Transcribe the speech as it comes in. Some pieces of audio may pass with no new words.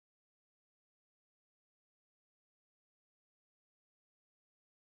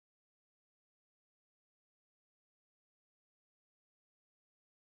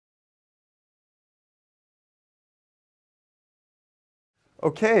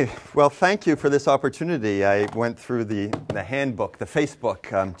Okay, well, thank you for this opportunity. I went through the handbook, the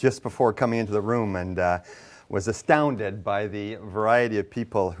Facebook, just before coming into the room and was astounded by the variety of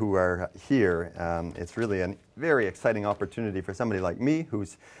people who are here. It's really a very exciting opportunity for somebody like me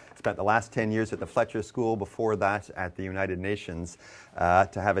who's spent the last 10 years at the Fletcher School, before that at the United Nations, to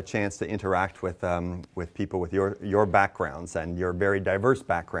have a chance to interact with people with your backgrounds and your very diverse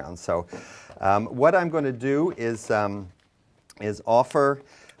backgrounds. So what I'm going to do is offer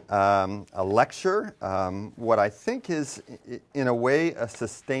a lecture, what I think is, in a way, a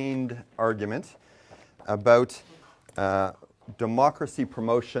sustained argument about democracy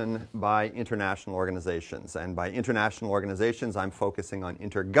promotion by international organizations. And by international organizations, I'm focusing on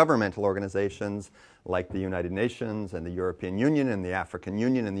intergovernmental organizations like the United Nations and the European Union and the African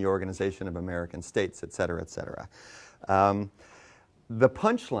Union and the Organization of American States, et cetera, et cetera. The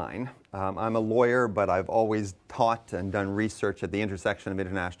punchline, I'm a lawyer, but I've always taught and done research at the intersection of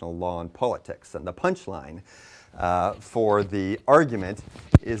international law and politics. And the punchline for the argument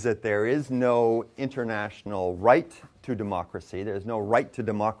is that there is no international right to democracy. There's no right to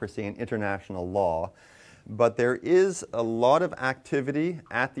democracy in international law. But there is a lot of activity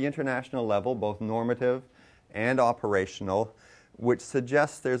at the international level, both normative and operational, which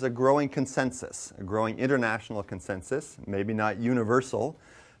suggests there's a growing consensus, a growing international consensus, maybe not universal,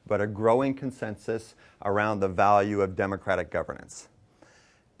 but a growing consensus around the value of democratic governance.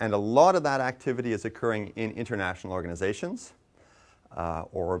 And a lot of that activity is occurring in international organizations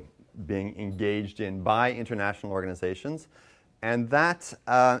or being engaged in by international organizations. And that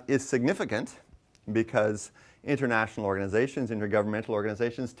is significant because international organizations, intergovernmental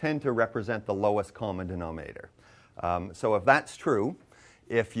organizations, tend to represent the lowest common denominator. So if that's true,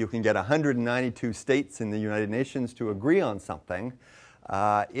 if you can get 192 states in the United Nations to agree on something,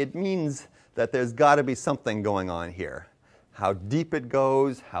 it means that there's got to be something going on here. How deep it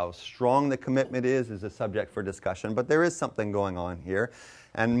goes, how strong the commitment is a subject for discussion, but there is something going on here.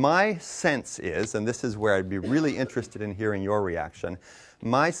 And my sense is, and this is where I'd be really interested in hearing your reaction,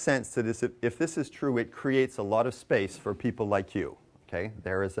 my sense that is if this is true, it creates a lot of space for people like you. Okay?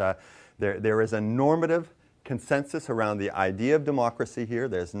 There is a normative consensus around the idea of democracy here.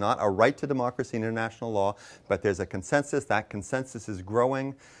 There's not a right to democracy in international law, but there's a consensus. That consensus is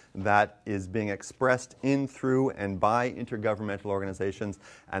growing. That is being expressed in, through, and by intergovernmental organizations.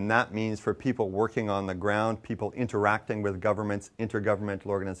 And that means for people working on the ground, people interacting with governments, intergovernmental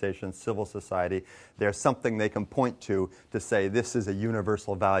organizations, civil society, there's something they can point to say this is a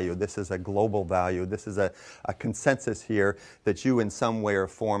universal value, this is a global value, this is a consensus here that you in some way or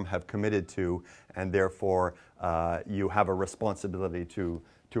form have committed to, and therefore you have a responsibility to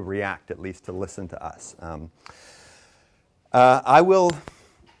react, at least to listen to us. I will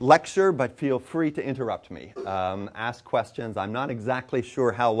lecture, but feel free to interrupt me. Ask questions. I'm not exactly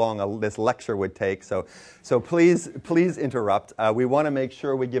sure how long this lecture would take, so please interrupt. We want to make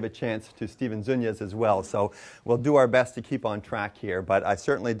sure we give a chance to Stephen Zunes as well, so we'll do our best to keep on track here, but I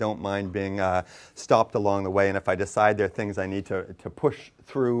certainly don't mind being stopped along the way, and if I decide there are things I need to push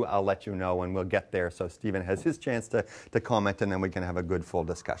through, I'll let you know, and we'll get there so Stephen has his chance to comment, and then we can have a good full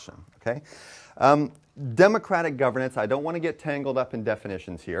discussion. Okay? Democratic governance, I don't want to get tangled up in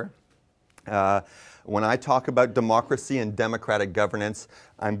definitions here. When I talk about democracy and democratic governance,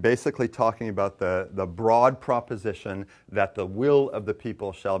 I'm basically talking about the broad proposition that the will of the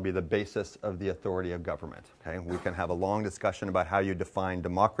people shall be the basis of the authority of government. Okay? We can have a long discussion about how you define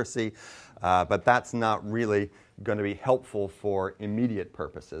democracy, but that's not really going to be helpful for immediate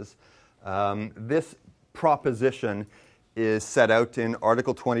purposes. This proposition is set out in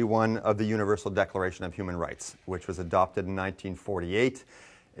Article 21 of the Universal Declaration of Human Rights, which was adopted in 1948,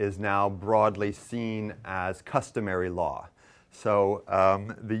 is now broadly seen as customary law. So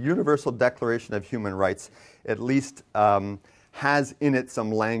the Universal Declaration of Human Rights at least has in it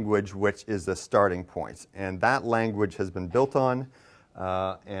some language which is a starting point. And that language has been built on,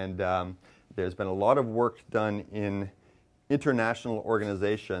 and there's been a lot of work done in international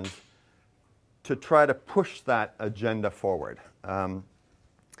organizations to try to push that agenda forward.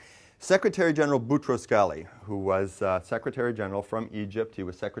 Secretary General Boutros Ghali, who was Secretary General from Egypt, he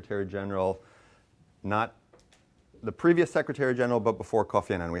was Secretary General, not the previous Secretary General, but before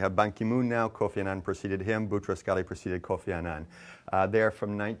Kofi Annan. We have Ban Ki-moon now, Kofi Annan preceded him, Boutros Ghali preceded Kofi Annan. They're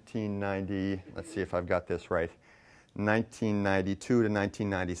from 1990, let's see if I've got this right, 1992 to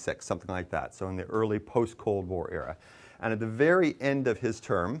 1996, something like that, so in the early post-Cold War era. And at the very end of his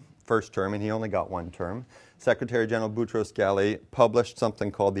term, first term, and he only got one term, Secretary General Boutros Ghali published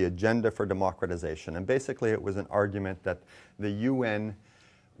something called the Agenda for Democratization. And basically it was an argument that the UN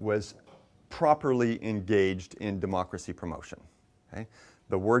was properly engaged in democracy promotion. Okay?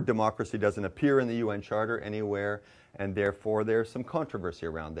 The word democracy doesn't appear in the UN Charter anywhere, and therefore there's some controversy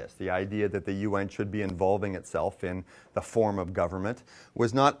around this. The idea that the UN should be involving itself in the form of government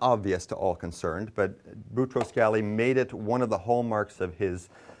was not obvious to all concerned, but Boutros-Ghali made it one of the hallmarks of his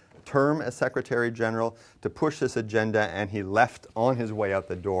term as Secretary General to push this agenda, and he left on his way out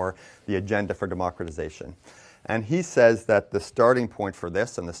the door the agenda for democratization. And he says that the starting point for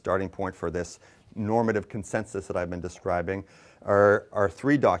this, and the starting point for this normative consensus that I've been describing, are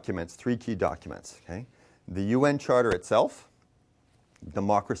three documents, three key documents. Okay? The UN Charter itself,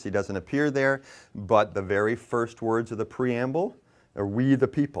 democracy doesn't appear there, but the very first words of the preamble are "we the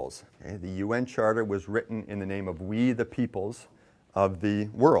peoples." Okay? The UN Charter was written in the name of we the peoples of the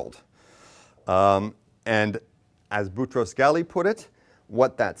world. And as Boutros-Ghali put it,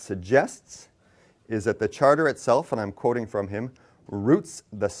 what that suggests is that the Charter itself, and I'm quoting from him, roots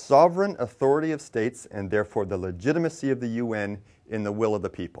the sovereign authority of states and therefore the legitimacy of the UN in the will of the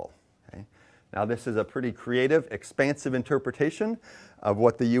people. Okay? Now this is a pretty creative, expansive interpretation of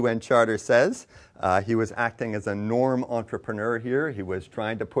what the UN Charter says. He was acting as a norm entrepreneur here. He was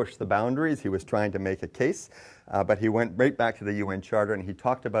trying to push the boundaries. He was trying to make a case. But he went right back to the UN Charter and he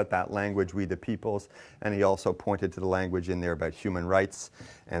talked about that language, we the peoples, and he also pointed to the language in there about human rights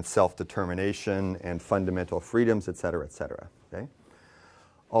and self-determination and fundamental freedoms, et cetera, et cetera. Okay?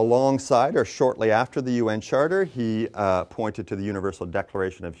 Alongside or shortly after the UN Charter, he pointed to the Universal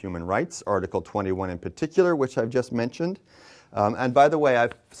Declaration of Human Rights, Article 21 in particular, which I've just mentioned. And by the way,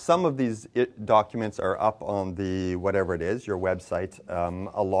 some of these documents are up on the, whatever it is, your website.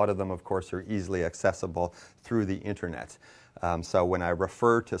 A lot of them, of course, are easily accessible through the internet. So when I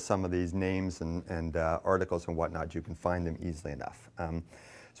refer to some of these names and articles and whatnot, you can find them easily enough.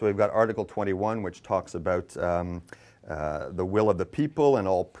 So we've got Article 21, which talks about the will of the people and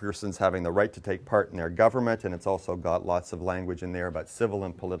all persons having the right to take part in their government, and it's also got lots of language in there about civil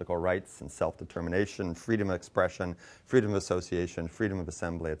and political rights and self-determination, freedom of expression, freedom of association, freedom of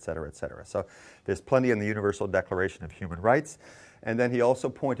assembly, et cetera, et cetera. So there's plenty in the Universal Declaration of Human Rights. And then he also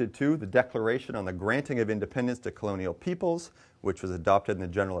pointed to the Declaration on the Granting of Independence to Colonial Peoples, which was adopted in the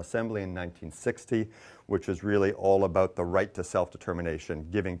General Assembly in 1960, which was really all about the right to self-determination,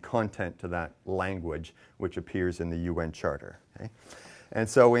 giving content to that language which appears in the UN Charter. Okay? And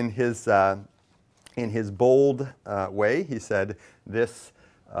so in his bold way, he said this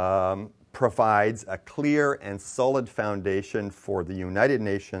provides a clear and solid foundation for the United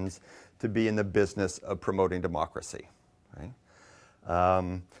Nations to be in the business of promoting democracy. Right?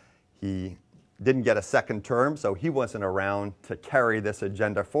 He didn't get a second term, so he wasn't around to carry this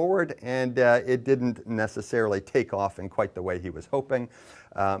agenda forward, and it didn't necessarily take off in quite the way he was hoping,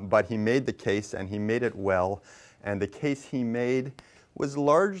 but he made the case, and he made it well, and the case he made was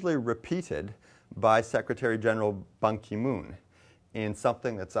largely repeated by Secretary General Ban Ki-moon in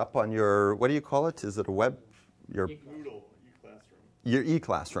something that's up on your, what do you call it? Is it a web? Your Your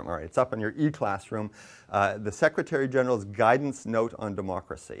e-classroom, all right. It's up on your e-classroom. The Secretary General's guidance note on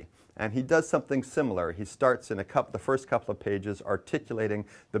democracy. And he does something similar. He starts in the first couple of pages articulating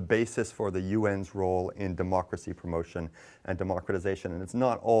the basis for the UN's role in democracy promotion and democratization. And it's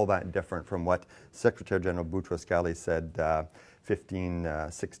not all that different from what Secretary General Boutros-Ghali said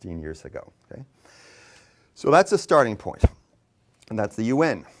 16 years ago. Okay? So that's a starting point. And that's the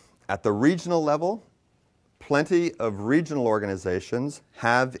UN. At the regional level, plenty of regional organizations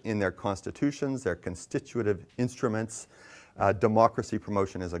have in their constitutions, their constitutive instruments, democracy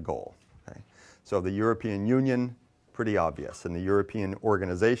promotion as a goal. Okay? So the European Union, pretty obvious. In the European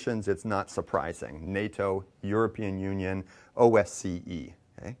organizations, it's not surprising. NATO, European Union, OSCE.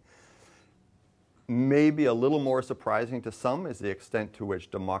 Okay? Maybe a little more surprising to some is the extent to which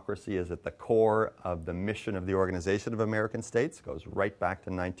democracy is at the core of the mission of the Organization of American States. It goes right back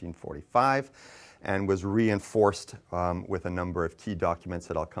to 1945. And was reinforced with a number of key documents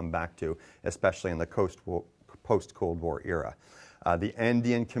that I'll come back to, especially in the post-Cold War era. The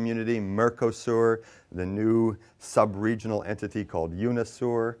Andean community, Mercosur, the new sub-regional entity called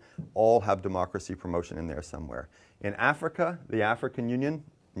UNASUR, all have democracy promotion in there somewhere. In Africa, the African Union,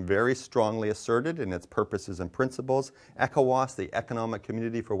 very strongly asserted in its purposes and principles. ECOWAS, the Economic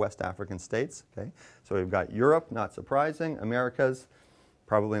Community for West African States. Okay? So we've got Europe, not surprising, Americas,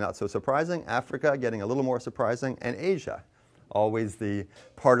 probably not so surprising, Africa getting a little more surprising, and Asia, always the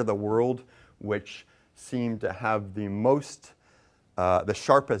part of the world which seemed to have the most the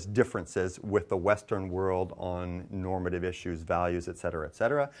sharpest differences with the Western world on normative issues, values, et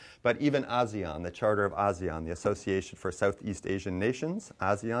cetera, but even ASEAN, the Charter of ASEAN, the Association for Southeast Asian Nations,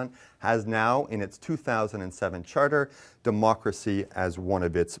 ASEAN, has now in its 2007 charter democracy as one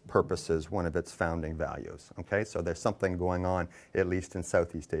of its purposes, one of its founding values. Okay, so there's something going on, at least in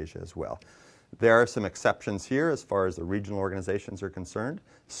Southeast Asia as well. There are some exceptions here as far as the regional organizations are concerned.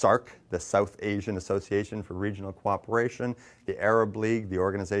 SARC, the South Asian Association for Regional Cooperation, the Arab League, the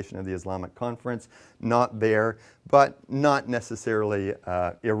Organization of the Islamic Conference, not there, but not necessarily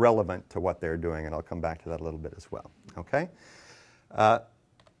irrelevant to what they're doing, and I'll come back to that a little bit as well. Okay?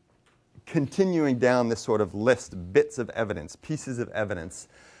 Continuing down this sort of list, bits of evidence, pieces of evidence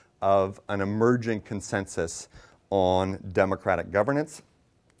of an emerging consensus on democratic governance.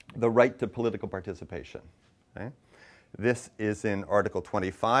 The right to political participation. Okay? This is in Article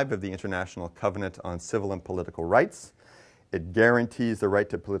 25 of the International Covenant on Civil and Political Rights. It guarantees the right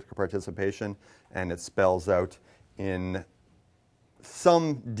to political participation, and it spells out in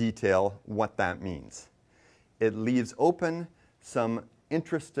some detail what that means. It leaves open some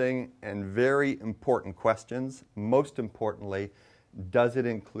interesting and very important questions. Most importantly, does it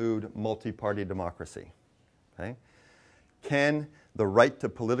include multi-party democracy? Okay? Can the right to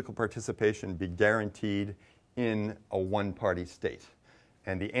political participation be guaranteed in a one-party state?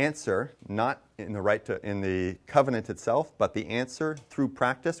 And the answer, not in the covenant itself, but the answer through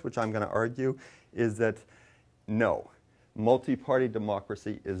practice, which I'm going to argue, is that no. Multi-party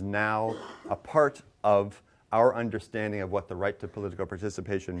democracy is now a part of our understanding of what the right to political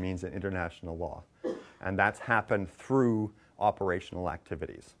participation means in international law. And that's happened through operational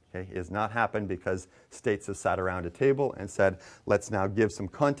activities. Okay? It has not happened because states have sat around a table and said, let's now give some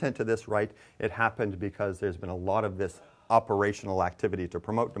content to this right. It happened because there's been a lot of this operational activity to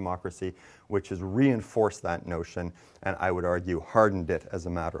promote democracy, which has reinforced that notion, and I would argue hardened it as a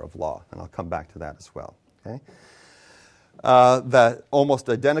matter of law. And I'll come back to that as well. Okay? The almost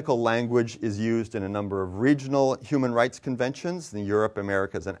identical language is used in a number of regional human rights conventions in Europe,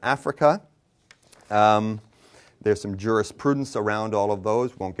 Americas, and Africa. There's some jurisprudence around all of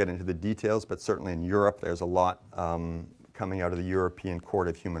those. Won't get into the details, but certainly in Europe there's a lot coming out of the European Court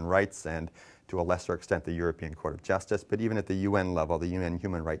of Human Rights and to a lesser extent the European Court of Justice. But even at the UN level, the UN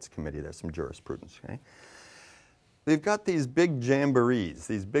Human Rights Committee, there's some jurisprudence. Okay? They've got these big jamborees,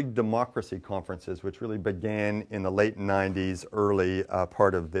 these big democracy conferences, which really began in the late 90s, early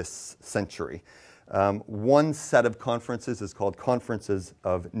part of this century. One set of conferences is called Conferences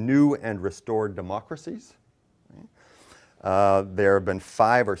of New and Restored Democracies. There have been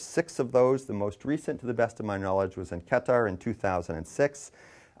 5 or 6 of those. The most recent, to the best of my knowledge, was in Qatar in 2006.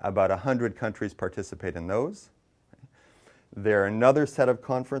 About 100 countries participate in those. There are another set of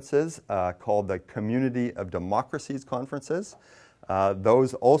conferences called the Community of Democracies Conferences.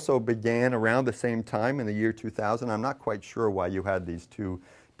 Those also began around the same time in the year 2000. I'm not quite sure why you had these two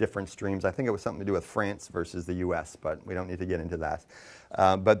different streams. I think it was something to do with France versus the US, but we don't need to get into that.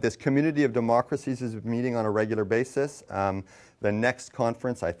 But this Community of Democracies is meeting on a regular basis. The next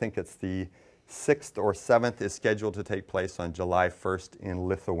conference, I think it's the 6th or 7th, is scheduled to take place on July 1st in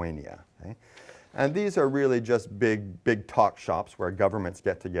Lithuania. Okay? And these are really just big talk shops where governments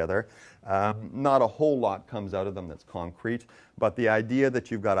get together. Not a whole lot comes out of them that's concrete, but the idea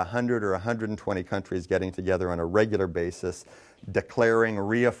that you've got 100 or 120 countries getting together on a regular basis, declaring,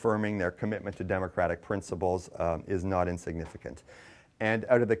 reaffirming their commitment to democratic principles is not insignificant. And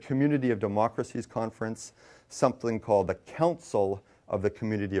out of the Community of Democracies Conference, something called the Council of the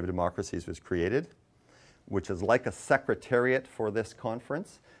Community of Democracies was created, which is like a secretariat for this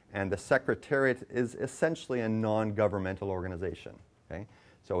conference. And the secretariat is essentially a non-governmental organization. Okay?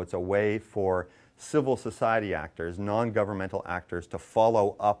 So it's a way for civil society actors, non-governmental actors, to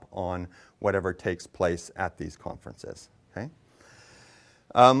follow up on whatever takes place at these conferences. Okay?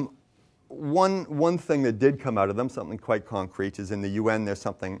 One thing that did come out of them, something quite concrete, is in the UN there's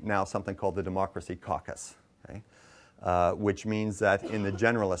now something called the Democracy Caucus, okay? Which means that in the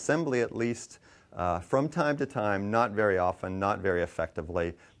General Assembly at least, from time to time, not very often, not very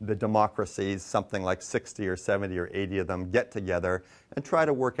effectively, the democracies, something like 60 or 70 or 80 of them, get together and try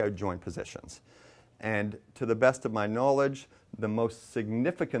to work out joint positions. And to the best of my knowledge, the most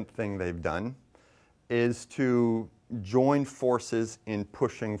significant thing they've done is to join forces in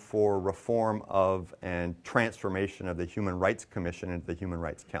pushing for reform of and transformation of the Human Rights Commission into the Human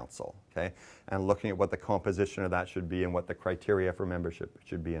Rights Council, okay? And looking at what the composition of that should be and what the criteria for membership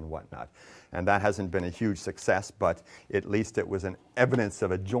should be and whatnot. And that hasn't been a huge success, but at least it was an evidence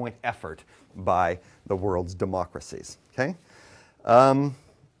of a joint effort by the world's democracies, okay?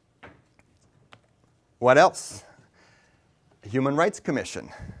 What else? Human Rights Commission,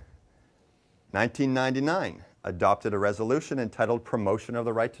 1999, adopted a resolution entitled Promotion of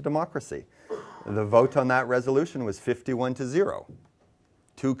the Right to Democracy. The vote on that resolution was 51-0.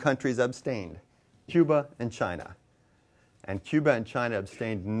 2 countries abstained, Cuba and China. And Cuba and China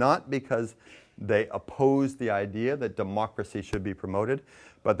abstained not because they opposed the idea that democracy should be promoted,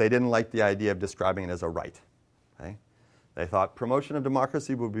 but they didn't like the idea of describing it as a right. Okay? They thought promotion of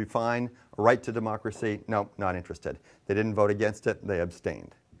democracy would be fine, a right to democracy, no, not interested. They didn't vote against it, they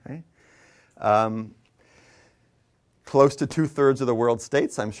abstained. Okay? Close to 2/3 of the world's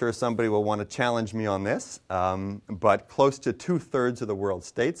states, I'm sure somebody will want to challenge me on this, but close to 2/3 of the world's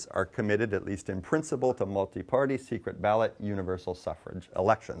states are committed, at least in principle, to multi-party, secret ballot, universal suffrage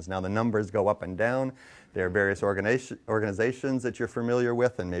elections. Now the numbers go up and down. There are various organizations that you're familiar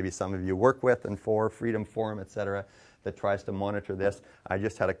with, and maybe some of you work with, and for Freedom Forum, etc., that tries to monitor this. I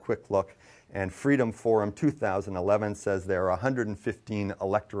just had a quick look, and Freedom Forum 2011 says there are 115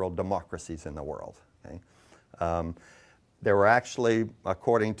 electoral democracies in the world. Okay? There were actually,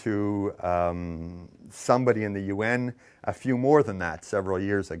 according to somebody in the UN, a few more than that several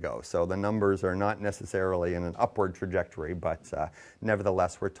years ago. So the numbers are not necessarily in an upward trajectory, but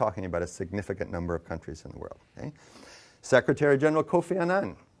nevertheless, we're talking about a significant number of countries in the world. Okay? Secretary General Kofi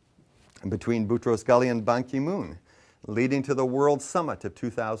Annan, between Boutros Ghali and Ban Ki-moon, leading to the World Summit of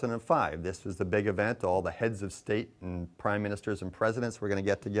 2005. This was the big event. All the heads of state and prime ministers and presidents were going to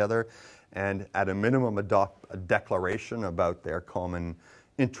get together and at a minimum adopt a declaration about their common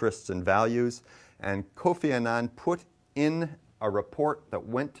interests and values. And Kofi Annan put in a report that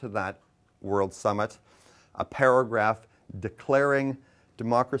went to that World Summit a paragraph declaring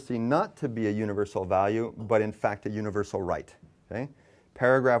democracy not to be a universal value, but in fact a universal right. Okay?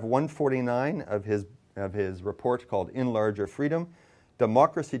 Paragraph 149 of his report, called In Larger Freedom: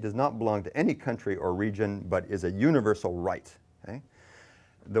 democracy does not belong to any country or region, but is a universal right. Okay?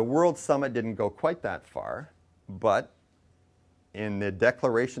 The World Summit didn't go quite that far, but in the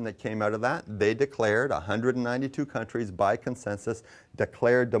declaration that came out of that, they declared, 192 countries by consensus,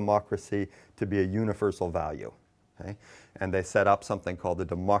 declared democracy to be a universal value. Okay? And they set up something called the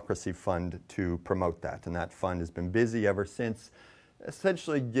Democracy Fund to promote that. And that fund has been busy ever since,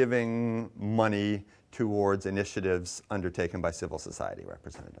 essentially giving money towards initiatives undertaken by civil society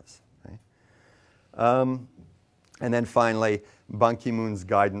representatives. Okay? And then finally, Ban Ki-moon's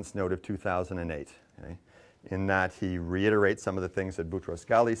guidance note of 2008. Okay? In that he reiterates some of the things that Boutros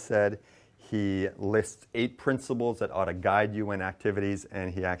Ghali said. He lists 8 principles that ought to guide UN activities,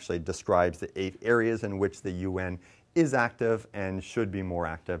 and he actually describes the 8 areas in which the UN is active and should be more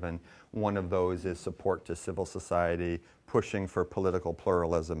active. And one of those is support to civil society, pushing for political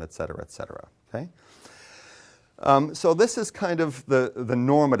pluralism, et cetera, et cetera. Okay? So this is kind of the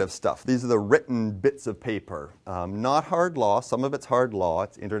normative stuff. These are the written bits of paper. Not hard law. Some of it's hard law.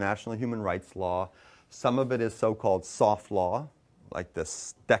 It's international human rights law. Some of it is so-called soft law, like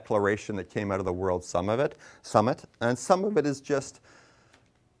this declaration that came out of the World Summit. And some of it is just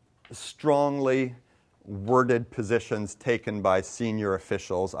strongly worded positions taken by senior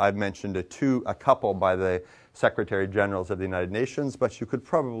officials. I've mentioned a couple by the Secretary Generals of the United Nations, but you could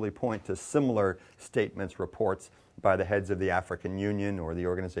probably point to similar statements, reports by the heads of the African Union or the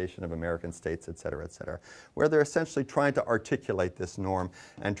Organization of American States, et cetera, where they're essentially trying to articulate this norm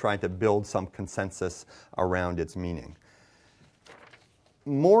and trying to build some consensus around its meaning.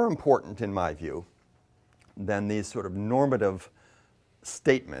 More important, in my view, than these sort of normative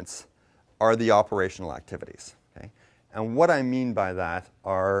statements are the operational activities. Okay? And what I mean by that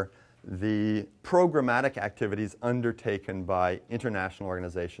are the programmatic activities undertaken by international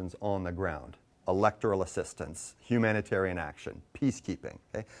organizations on the ground: electoral assistance, humanitarian action, peacekeeping.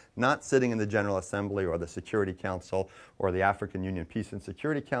 Okay? Not sitting in the General Assembly or the Security Council or the African Union Peace and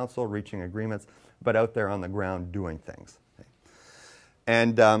Security Council reaching agreements, but out there on the ground doing things. Okay?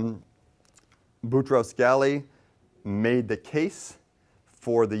 And Boutros Ghali made the case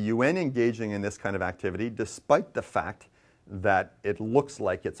for the UN engaging in this kind of activity, despite the fact that it looks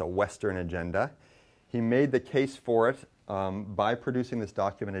like it's a Western agenda. He made the case for it by producing this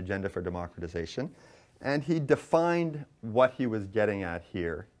document, Agenda for Democratization, and he defined what he was getting at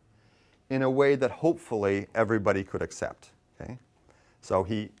here in a way that hopefully everybody could accept. Okay? So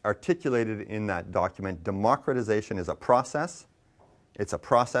he articulated in that document, democratization is a process. It's a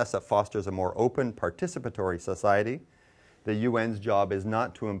process that fosters a more open, participatory society. The UN's job is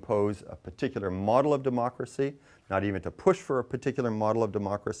not to impose a particular model of democracy, not even to push for a particular model of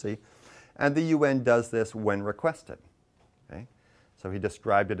democracy. And the UN does this when requested. Okay? So he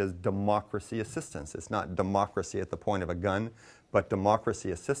described it as democracy assistance. It's not democracy at the point of a gun, but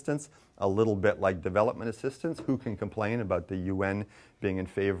democracy assistance, a little bit like development assistance. Who can complain about the UN being in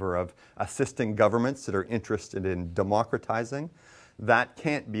favor of assisting governments that are interested in democratizing? That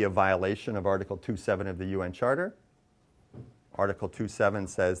can't be a violation of Article 2.7 of the UN Charter. Article 2.7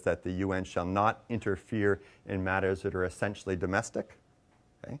 says that the UN shall not interfere in matters that are essentially domestic.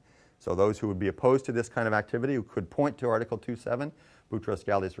 Okay? So those who would be opposed to this kind of activity could point to Article 2.7. Boutros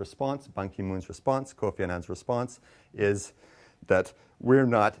Ghali's response, Ban Ki-moon's response, Kofi Annan's response is that we're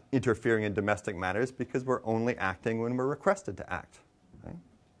not interfering in domestic matters because we're only acting when we're requested to act. Okay?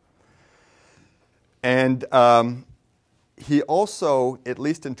 And he also, at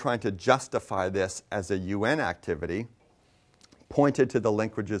least in trying to justify this as a UN activity, pointed to the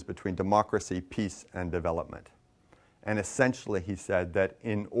linkages between democracy, peace, and development. And essentially he said that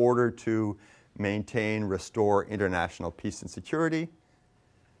in order to maintain, restore international peace and security,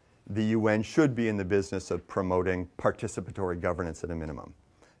 the UN should be in the business of promoting participatory governance at a minimum.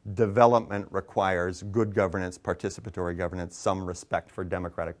 Development requires good governance, participatory governance, some respect for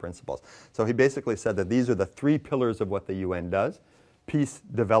democratic principles. So he basically said that these are the three pillars of what the UN does: peace,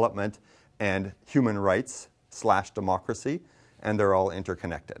 development, and human rights / democracy, and they're all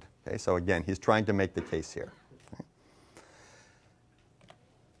interconnected. Okay? So again, he's trying to make the case here. Okay?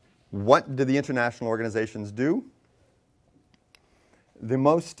 What do the international organizations do? The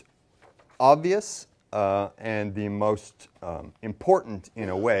most obvious and the most important, in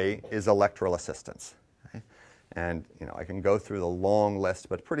a way, is electoral assistance. Okay? And I can go through the long list,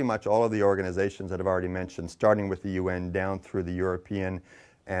 but pretty much all of the organizations that I've already mentioned, starting with the UN down through the European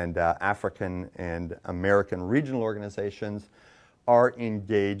and African and American regional organizations, are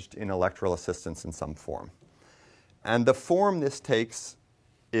engaged in electoral assistance in some form. And the form this takes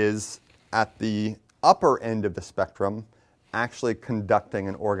is, at the upper end of the spectrum, actually conducting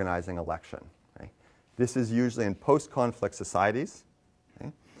and organizing election. Okay? This is usually in post-conflict societies.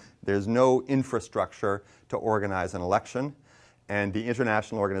 Okay? There's no infrastructure to organize an election, and the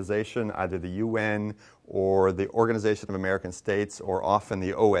international organization, either the UN or the Organization of American States, or often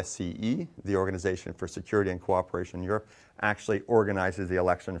the OSCE, the Organization for Security and Cooperation in Europe, actually organizes the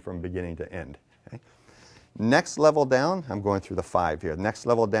election from beginning to end. Okay? Next level down, I'm going through the 5 here. Next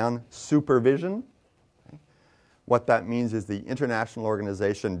level down, supervision. Okay? What that means is the international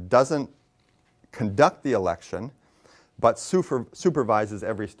organization doesn't conduct the election, but supervises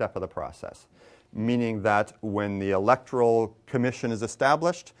every step of the process. Meaning that when the Electoral Commission is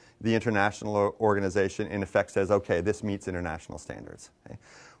established, the international organization in effect says, okay, this meets international standards. Okay?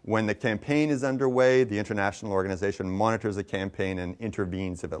 When the campaign is underway, the international organization monitors the campaign and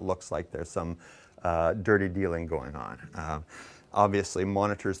intervenes if it looks like there's some dirty dealing going on. Obviously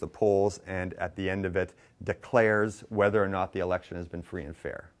monitors the polls, and at the end of it declares whether or not the election has been free and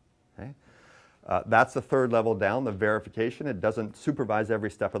fair. Okay? That's the third level down, the verification. It doesn't supervise every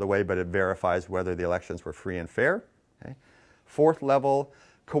step of the way, but it verifies whether the elections were free and fair. Okay? Fourth level,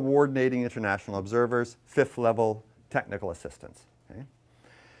 coordinating international observers. Fifth level, technical assistance. Okay?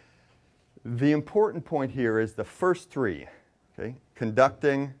 The important point here is the first three, okay?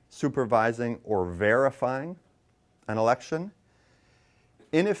 Conducting, supervising, or verifying an election,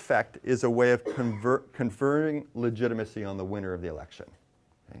 in effect, is a way of conferring legitimacy on the winner of the election.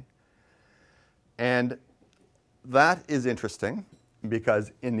 Okay? And that is interesting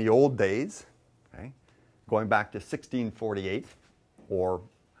because in the old days, okay, going back to 1648, or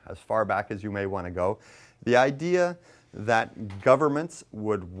as far back as you may want to go, the idea that governments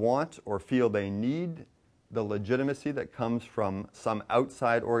would want or feel they need the legitimacy that comes from some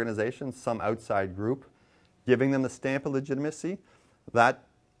outside organization, some outside group, giving them the stamp of legitimacy, that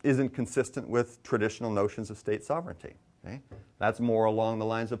isn't consistent with traditional notions of state sovereignty. Okay? That's more along the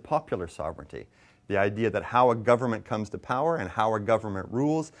lines of popular sovereignty. The idea that how a government comes to power and how a government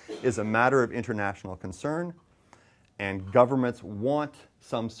rules is a matter of international concern, and governments want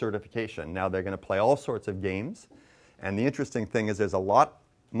some certification. Now they're going to play all sorts of games, and the interesting thing is there's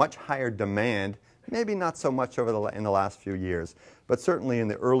much higher demand, maybe not so much in the last few years, but certainly in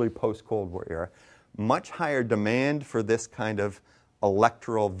the early post-Cold War era, much higher demand for this kind of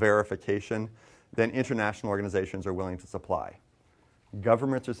electoral verification than international organizations are willing to supply.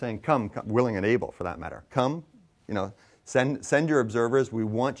 Governments are saying, come, willing and able for that matter, come, send your observers, we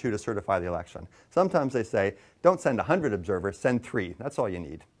want you to certify the election. Sometimes they say, don't send 100 observers, send 3, that's all you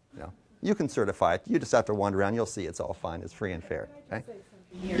need. You can certify it, you just have to wander around, you'll see it's all fine, it's free and fair. Okay?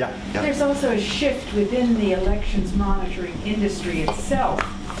 Yeah. There's also a shift within the elections monitoring industry itself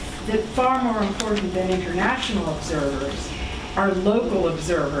that far more important than international observers are local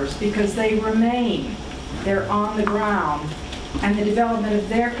observers, because they remain, they're on the ground and the development of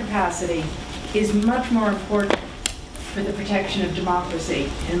their capacity is much more important for the protection of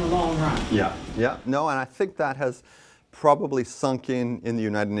democracy in the long run. Yeah, yeah. No, and I think that has probably sunk in the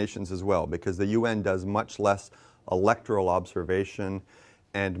United Nations as well, because the UN does much less electoral observation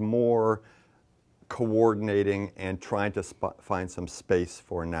and more coordinating and trying to find some space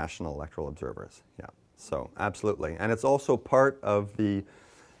for national electoral observers. Yeah, so absolutely. And it's also part of the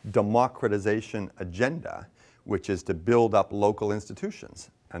democratization agenda, which is to build up local institutions.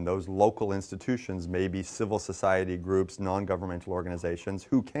 And those local institutions may be civil society groups, non-governmental organizations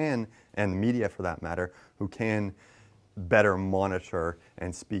who can, and the media for that matter, who can better monitor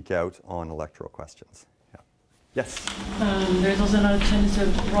and speak out on electoral questions. Yeah. Yes? There's also another tendency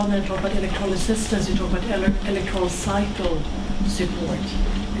of, rather than talk about electoral assistance, you talk about electoral cycle support.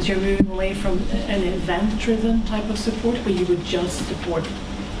 Because you're moving away from an event-driven type of support where you would just support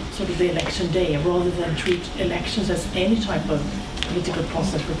sort of the election day rather than treat elections as any type of political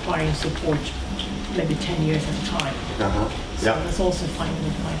process requiring support maybe 10 years at a time. So that's also finding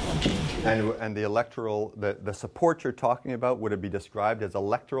that might want to include. And the electoral, the support you're talking about, would it be described as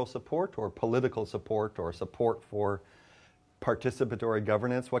electoral support or political support or support for participatory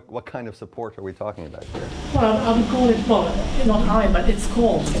governance? What kind of support are we talking about here? Well, I would call it, well, not I, but it's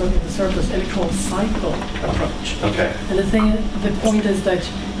called, sort of in the surface, electoral cycle approach. Okay. And the point is that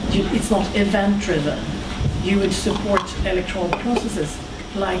it's not event-driven. You would support electoral processes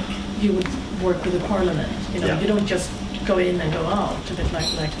like you would work with the parliament. You know, you don't just go in and go out, a bit like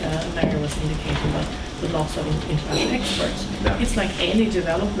Mayor was indicating, but with lots of international experts. Yeah. It's like any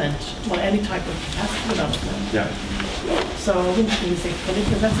development, well, any type of capacity development. Yeah. So I wouldn't really say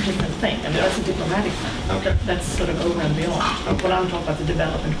political, that's a different thing. I mean, that's a diplomatic thing. Okay. That's sort of over and beyond. Okay. When I'm talking about the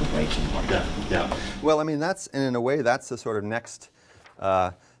development cooperation part. Yeah, yeah. Well, I mean, that's, and in a way, that's the sort of next,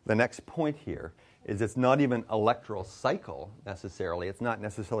 the next point here, is it's not even electoral cycle necessarily. It's not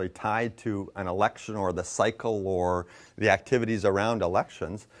necessarily tied to an election or the cycle or the activities around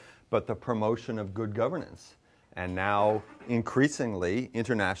elections, but the promotion of good governance. And now, increasingly,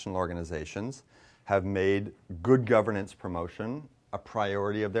 international organizations have made good governance promotion a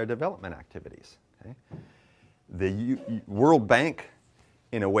priority of their development activities. Okay? The World Bank,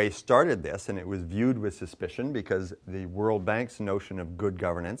 in a way, started this, and it was viewed with suspicion because the World Bank's notion of good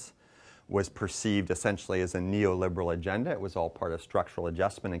governance was perceived essentially as a neoliberal agenda. It was all part of structural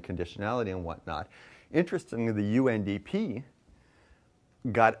adjustment and conditionality and whatnot. Interestingly, the UNDP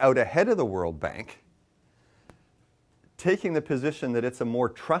got out ahead of the World Bank, taking the position that it's a more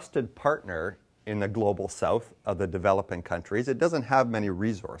trusted partner in the global south of the developing countries. It doesn't have many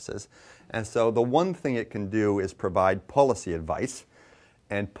resources. And so the one thing it can do is provide policy advice.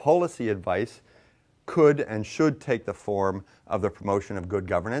 And policy advice could and should take the form of the promotion of good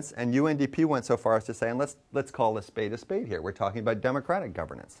governance. And UNDP went so far as to say, and let's call a spade here. We're talking about democratic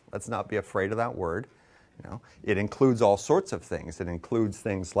governance. Let's not be afraid of that word. You know, it includes all sorts of things. It includes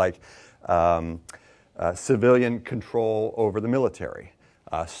things like civilian control over the military,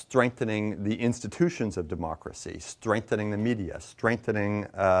 strengthening the institutions of democracy, strengthening the media, strengthening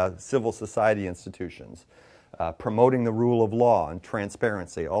civil society institutions, promoting the rule of law and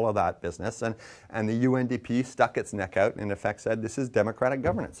transparency, all of that business. And the UNDP stuck its neck out and in effect said this is democratic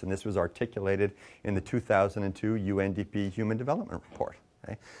governance. And this was articulated in the 2002 UNDP Human Development Report.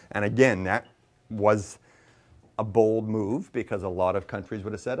 Okay? And again, that was a bold move because a lot of countries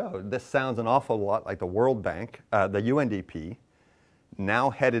would have said, oh, this sounds an awful lot like the World Bank, the UNDP, now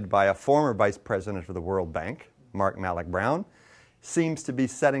headed by a former vice president of the World Bank, Mark Malloch Brown, seems to be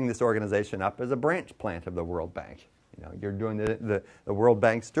setting this organization up as a branch plant of the World Bank. You know, you're doing the World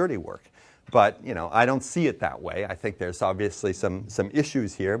Bank's dirty work. But, you know, I don't see it that way. I think there's obviously some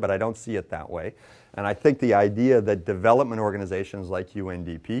issues here, but I don't see it that way. And I think the idea that development organizations like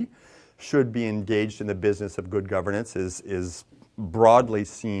UNDP should be engaged in the business of good governance is broadly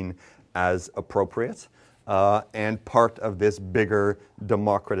seen as appropriate. And part of this bigger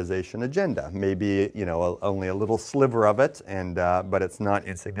democratization agenda. Maybe, you know, only a little sliver of it, and but it's not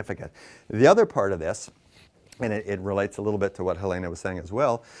insignificant. The other part of this, and it relates a little bit to what Helena was saying as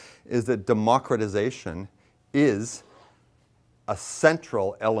well, is that democratization is a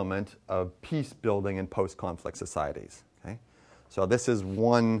central element of peace building in post-conflict societies. Okay? So this is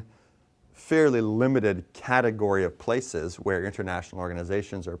one fairly limited category of places where international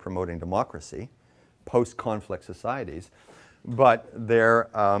organizations are promoting democracy, post-conflict societies, but there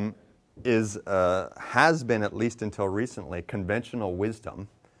has been, at least until recently, conventional wisdom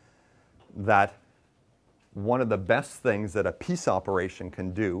that one of the best things that a peace operation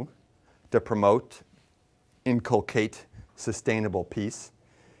can do to promote, inculcate sustainable peace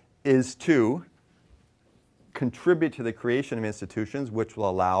is to contribute to the creation of institutions which will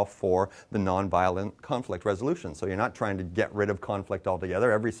allow for the nonviolent conflict resolution. So you're not trying to get rid of conflict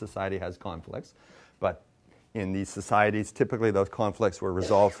altogether. Every society has conflicts, but in these societies, typically those conflicts were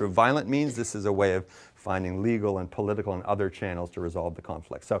resolved through violent means. This is a way of finding legal and political and other channels to resolve the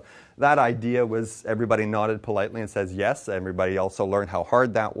conflict. So that idea was, everybody nodded politely and says yes. Everybody also learned how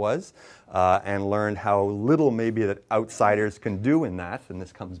hard that was and learned how little maybe that outsiders can do in that. And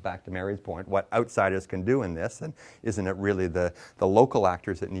this comes back to Mary's point, what outsiders can do in this, and isn't it really the local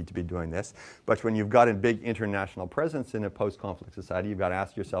actors that need to be doing this? But when you've got a big international presence in a post-conflict society, you've got to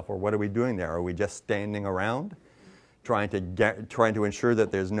ask yourself, well, what are we doing there? Are we just standing around trying to ensure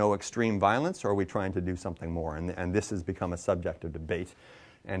that there's no extreme violence, or are we trying to do something more? And this has become a subject of debate.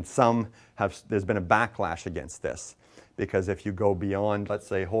 And there's been a backlash against this, because if you go beyond, let's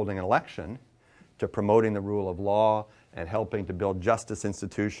say, holding an election to promoting the rule of law and helping to build justice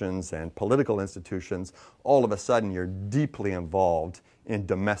institutions and political institutions, all of a sudden you're deeply involved in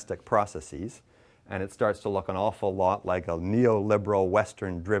domestic processes. And it starts to look an awful lot like a neoliberal,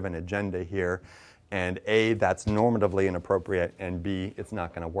 Western-driven agenda here. And A, that's normatively inappropriate, and B, it's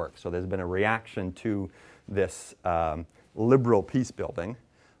not going to work. So there's been a reaction to this liberal peace building.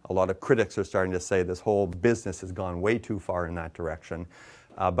 A lot of critics are starting to say this whole business has gone way too far in that direction.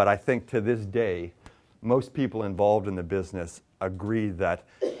 But I think to this day, most people involved in the business agree that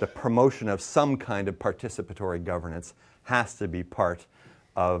the promotion of some kind of participatory governance has to be part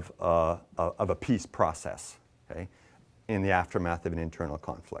of a peace process, okay, in the aftermath of an internal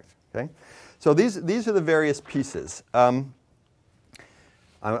conflict. Okay? So these are the various pieces. I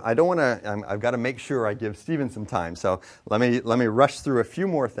don't want to. I've got to make sure I give Stephen some time. So let me rush through a few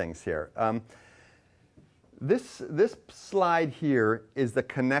more things here. This slide here is the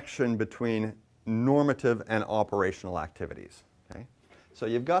connection between normative and operational activities. Okay? So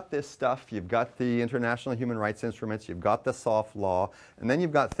you've got this stuff. You've got the international human rights instruments. You've got the soft law, and then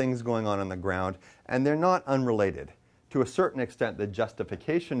you've got things going on the ground, and they're not unrelated. To a certain extent, the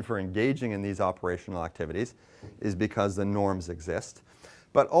justification for engaging in these operational activities is because the norms exist,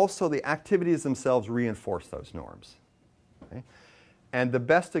 but also the activities themselves reinforce those norms. Okay? And the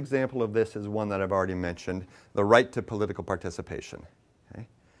best example of this is one that I've already mentioned, the right to political participation. Okay?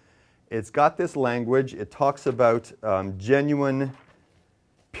 It's got this language. It talks about genuine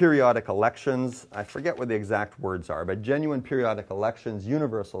periodic elections. I forget what the exact words are, but genuine periodic elections,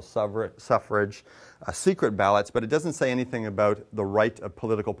 universal suffrage, secret ballots, but it doesn't say anything about the right of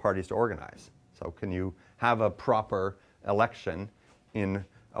political parties to organize. So can you have a proper election in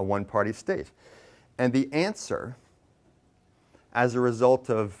a one-party state? And the answer, as a result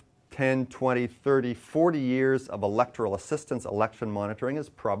of 10, 20, 30, 40 years of electoral assistance, election monitoring, is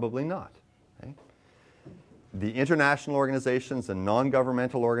probably not. Okay? The international organizations and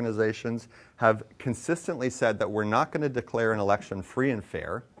non-governmental organizations have consistently said that we're not going to declare an election free and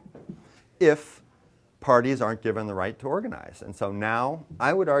fair if parties aren't given the right to organize. And so now,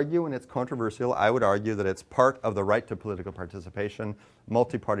 I would argue, and it's controversial, I would argue that it's part of the right to political participation,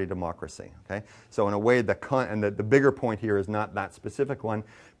 multi-party democracy. Okay? So in a way, the bigger point here is not that specific one,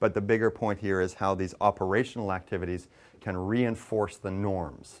 but the bigger point here is how these operational activities can reinforce the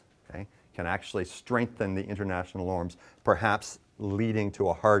norms, okay? Can actually strengthen the international norms, perhaps leading to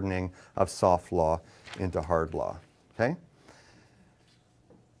a hardening of soft law into hard law. Okay?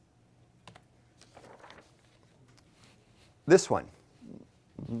 This one,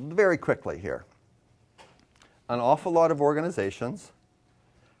 very quickly here. An awful lot of organizations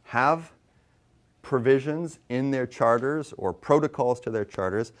have provisions in their charters or protocols to their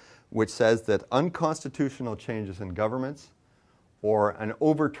charters which says that unconstitutional changes in governments or an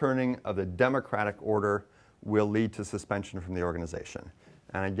overturning of the democratic order will lead to suspension from the organization.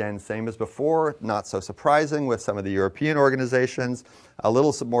 And again, same as before, not so surprising with some of the European organizations, a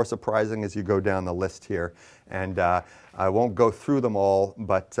little more surprising as you go down the list here. And I won't go through them all,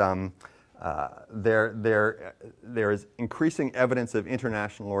 but there is increasing evidence of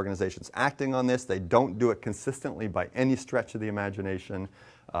international organizations acting on this. They don't do it consistently by any stretch of the imagination.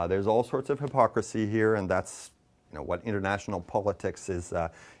 There's all sorts of hypocrisy here, and that's what international politics is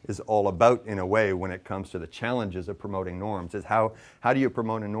all about in a way when it comes to the challenges of promoting norms, is how do you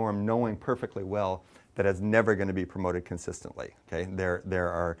promote a norm knowing perfectly well that it's never going to be promoted consistently. Okay? There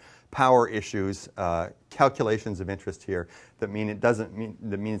are power issues, calculations of interest here that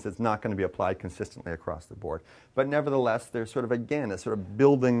means it's not going to be applied consistently across the board. But nevertheless, there's sort of, again, a sort of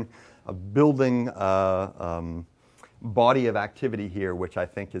building body of activity here, which I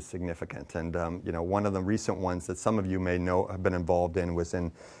think is significant. And one of the recent ones that some of you may know have been involved in was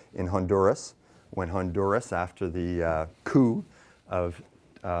in Honduras, when Honduras, after the coup of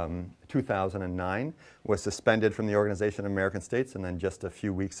 2009, was suspended from the Organization of American States, and then just a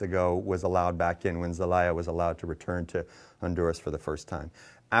few weeks ago was allowed back in when Zelaya was allowed to return to Honduras for the first time.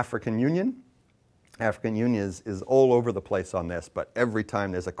 African Union is all over the place on this, but every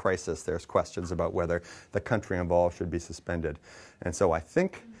time there's a crisis, there's questions about whether the country involved should be suspended. And so I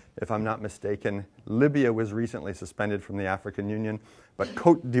think, if I'm not mistaken, Libya was recently suspended from the African Union, but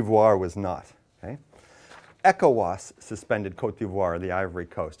Cote d'Ivoire was not. Okay? ECOWAS suspended Cote d'Ivoire, the Ivory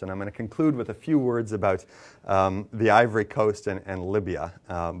Coast, and I'm going to conclude with a few words about the Ivory Coast and Libya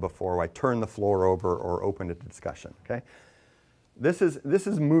before I turn the floor over or open it to discussion. Okay? This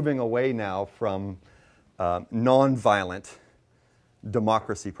is moving away now from non-violent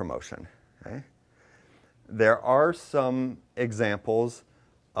democracy promotion. Okay? There are some examples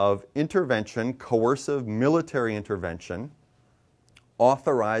of intervention, coercive military intervention,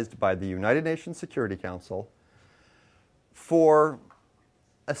 authorized by the United Nations Security Council for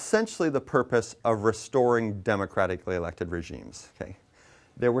essentially the purpose of restoring democratically elected regimes. Okay?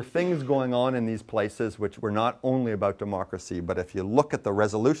 There were things going on in these places which were not only about democracy, but if you look at the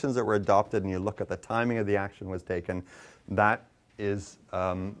resolutions that were adopted and you look at the timing of the action was taken, that is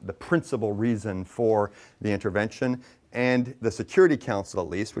the principal reason for the intervention. And the Security Council, at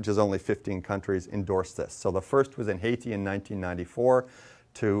least, which is only 15 countries, endorsed this. So the first was in Haiti in 1994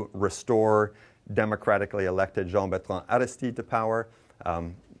 to restore democratically elected Jean-Bertrand Aristide to power.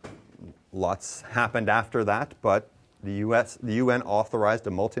 Lots happened after that, but the UN authorized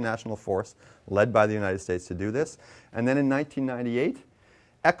a multinational force led by the United States to do this. And then in 1998,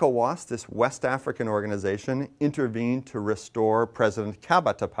 ECOWAS, this West African organization, intervened to restore President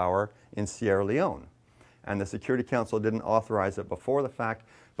Kaba to power in Sierra Leone. And the Security Council didn't authorize it before the fact,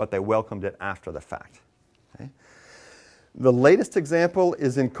 but they welcomed it after the fact. Okay? The latest example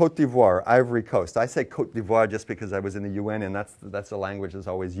is in Cote d'Ivoire, Ivory Coast. I say Cote d'Ivoire just because I was in the UN and that's the language that's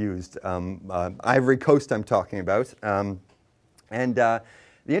always used. Ivory Coast I'm talking about. The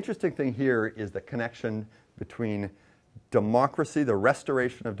interesting thing here is the connection between democracy, the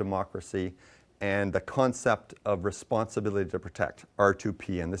restoration of democracy, and the concept of responsibility to protect,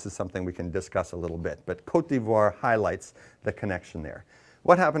 R2P, and this is something we can discuss a little bit. But Cote d'Ivoire highlights the connection there.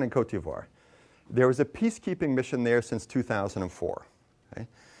 What happened in Cote d'Ivoire? There was a peacekeeping mission there since 2004. Okay?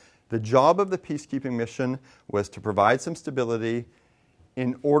 The job of the peacekeeping mission was to provide some stability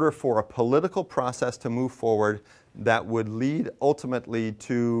in order for a political process to move forward that would lead ultimately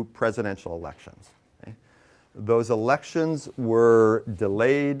to presidential elections. Okay? Those elections were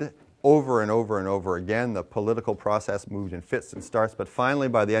delayed over and over and over again. The political process moved in fits and starts, but finally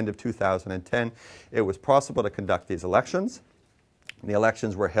by the end of 2010 it was possible to conduct these elections. The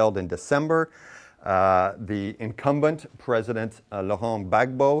elections were held in December. The incumbent President Laurent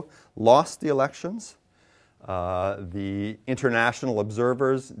Gbagbo lost the elections. The international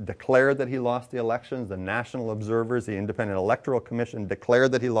observers declared that he lost the elections. The national observers, the Independent Electoral Commission,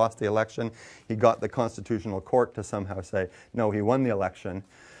 declared that he lost the election. He got the Constitutional Court to somehow say, no, he won the election.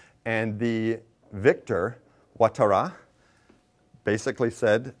 And the victor, Ouattara, basically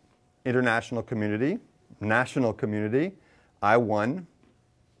said, international community, national community, I won,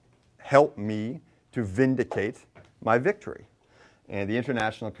 help me to vindicate my victory. And the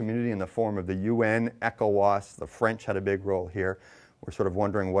international community in the form of the UN, ECOWAS, the French had a big role here. We're sort of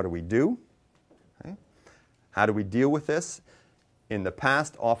wondering, what do we do? Okay. How do we deal with this? In the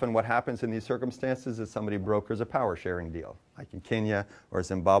past, often what happens in these circumstances is somebody brokers a power sharing deal, like in Kenya or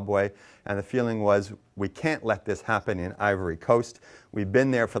Zimbabwe, and the feeling was, we can't let this happen in Ivory Coast. We've been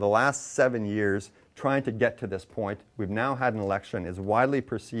there for the last 7 years trying to get to this point. We've now had an election, is widely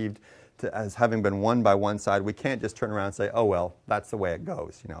perceived as having been won by one side. We can't just turn around and say, oh well, that's the way it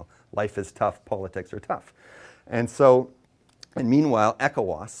goes. You know, life is tough, politics are tough. And meanwhile,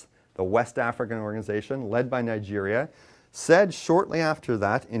 ECOWAS, the West African organization led by Nigeria, said shortly after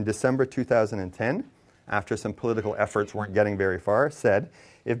that, in December 2010, after some political efforts weren't getting very far, said,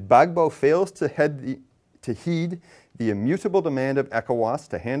 if Gbagbo fails to heed the immutable demand of ECOWAS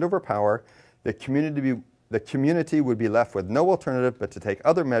to hand over power, the community would be left with no alternative but to take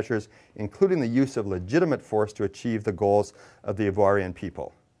other measures, including the use of legitimate force to achieve the goals of the Ivorian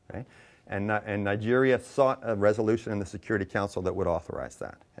people. Okay? And Nigeria sought a resolution in the Security Council that would authorize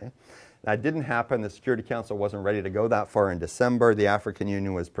that. Okay? That didn't happen. The Security Council wasn't ready to go that far in December. The African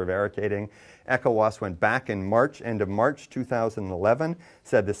Union was prevaricating. ECOWAS went back in March, end of March 2011,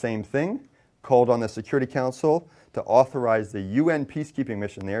 said the same thing, called on the Security Council to authorize the UN peacekeeping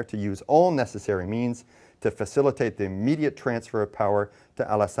mission there to use all necessary means to facilitate the immediate transfer of power to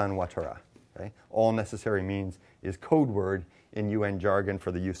Alassane Ouattara. Okay? All necessary means is code word in UN jargon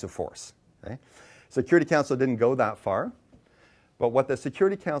for the use of force. Okay? Security Council didn't go that far. But what the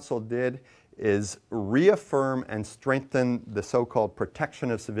Security Council did is reaffirm and strengthen the so-called protection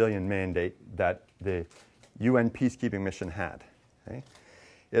of civilian mandate that the UN peacekeeping mission had. Okay?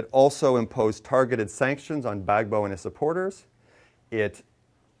 It also imposed targeted sanctions on Gbagbo and his supporters. It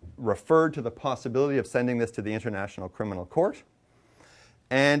referred to the possibility of sending this to the International Criminal Court.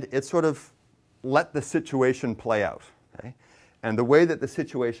 And it sort of let the situation play out. Okay? And the way that the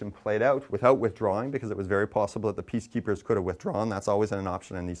situation played out without withdrawing, because it was very possible that the peacekeepers could have withdrawn, that's always an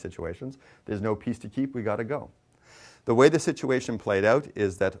option in these situations. There's no peace to keep, we got to go. The way the situation played out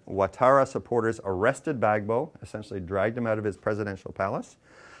is that Ouattara supporters arrested Gbagbo, essentially dragged him out of his presidential palace.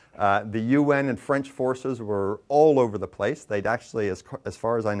 The UN and French forces were all over the place. They'd actually, as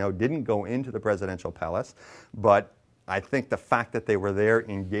far as I know, didn't go into the presidential palace, but I think the fact that they were there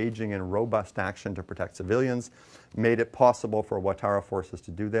engaging in robust action to protect civilians made it possible for Ouattara forces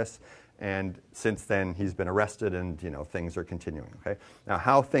to do this. And since then, he's been arrested and things are continuing. Okay? Now,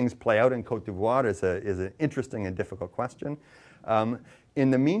 how things play out in Cote d'Ivoire is an interesting and difficult question.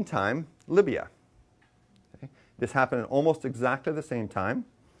 In the meantime, Libya. Okay? This happened at almost exactly the same time.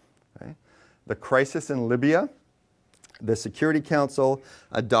 Okay? The crisis in Libya, the Security Council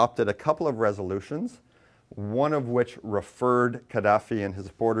adopted a couple of resolutions, one of which referred Gaddafi and his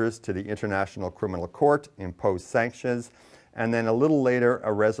supporters to the International Criminal Court, imposed sanctions, and then a little later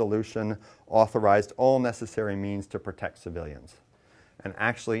a resolution authorized all necessary means to protect civilians, and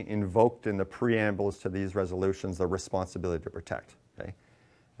actually invoked in the preambles to these resolutions the responsibility to protect. Okay?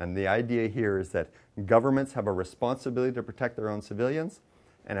 And the idea here is that governments have a responsibility to protect their own civilians,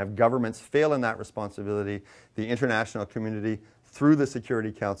 and if governments fail in that responsibility, the international community, through the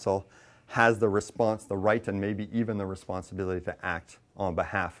Security Council, has the response, the right, and maybe even the responsibility to act on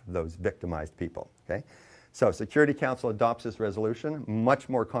behalf of those victimized people. Okay? So Security Council adopts this resolution, much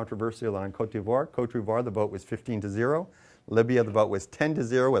more controversial than in Cote d'Ivoire. Cote d'Ivoire, the vote was 15-0. Libya, the vote was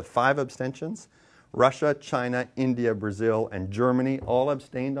 10-0 with 5 abstentions. Russia, China, India, Brazil, and Germany all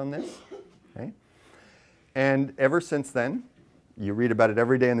abstained on this. Okay? And ever since then, you read about it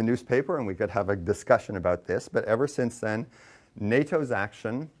every day in the newspaper, and we could have a discussion about this, but ever since then, NATO's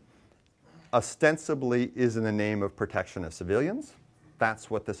action ostensibly is in the name of protection of civilians. That's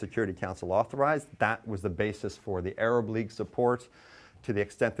what the Security Council authorized. That was the basis for the Arab League support. To the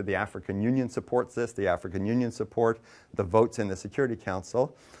extent that the African Union supports this, the African Union support the votes in the Security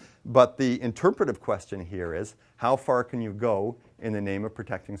Council. But the interpretive question here is, how far can you go in the name of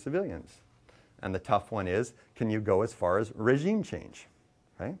protecting civilians? And the tough one is, can you go as far as regime change?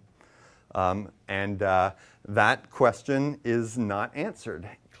 Right? That question is not answered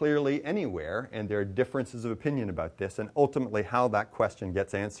clearly anywhere, and there are differences of opinion about this, and ultimately how that question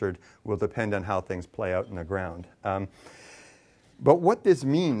gets answered will depend on how things play out in the ground. But what this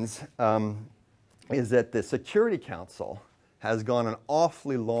means is that the Security Council has gone an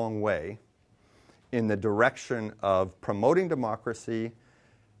awfully long way in the direction of promoting democracy,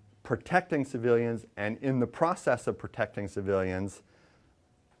 protecting civilians, and in the process of protecting civilians,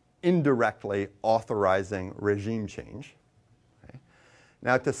 indirectly authorizing regime change. Okay?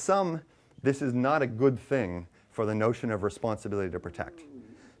 Now, to some, this is not a good thing for the notion of responsibility to protect,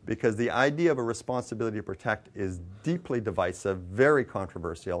 because the idea of a responsibility to protect is deeply divisive, very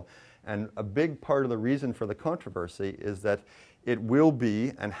controversial, and a big part of the reason for the controversy is that it will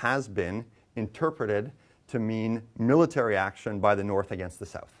be and has been interpreted to mean military action by the North against the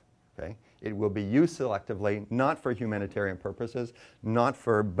South. Okay? It will be used selectively, not for humanitarian purposes, not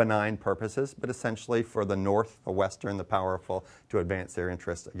for benign purposes, but essentially for the North, the Western, the powerful, to advance their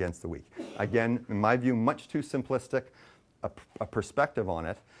interests against the weak. Again, in my view, much too simplistic a perspective on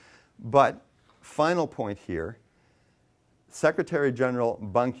it. But final point here, Secretary General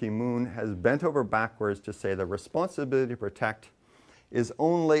Ban Ki-moon has bent over backwards to say the responsibility to protect is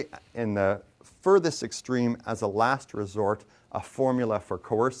only in the furthest extreme, as a last resort, a formula for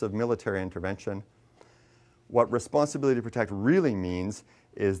coercive military intervention. What responsibility to protect really means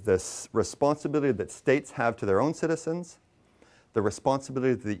is this responsibility that states have to their own citizens, the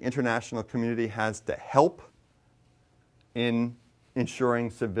responsibility that the international community has to help in ensuring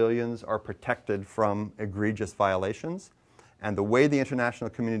civilians are protected from egregious violations. And the way the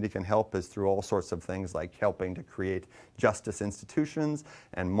international community can help is through all sorts of things, like helping to create justice institutions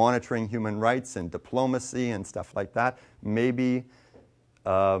and monitoring human rights and diplomacy and stuff like that. Maybe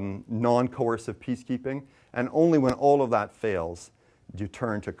non-coercive peacekeeping. And only when all of that fails do you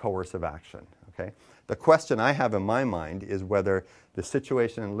turn to coercive action. Okay? The question I have in my mind is whether the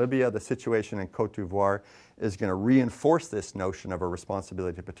situation in Libya, the situation in Cote d'Ivoire is going to reinforce this notion of a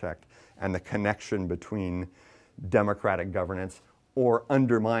responsibility to protect and the connection between democratic governance, or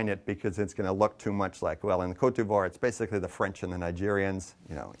undermine it because it's going to look too much like, well, in Cote d'Ivoire, it's basically the French and the Nigerians.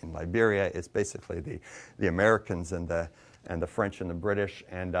 You know, in Liberia, it's basically the Americans and the French and the British.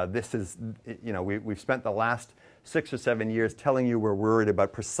 And this is, you know, we've spent the last 6 or 7 years telling you we're worried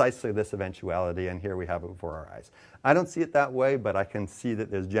about precisely this eventuality, and here we have it before our eyes. I don't see it that way, but I can see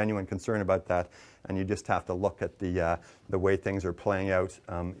that there's genuine concern about that, and you just have to look at the way things are playing out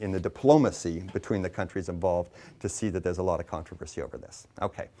in the diplomacy between the countries involved to see that there's a lot of controversy over this.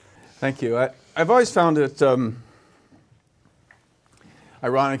 Okay. Thank you. I've always found it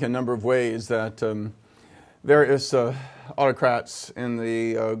ironic in a number of ways that various autocrats in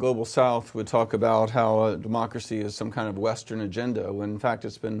the global south would talk about how democracy is some kind of Western agenda, when in fact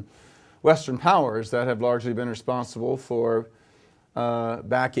it's been Western powers that have largely been responsible for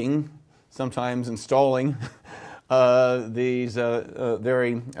backing, sometimes installing these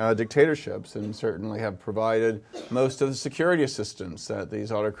very dictatorships, and certainly have provided most of the security assistance that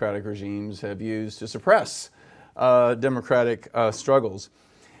these autocratic regimes have used to suppress democratic struggles.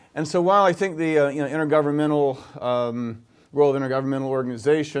 And so while I think the intergovernmental role of intergovernmental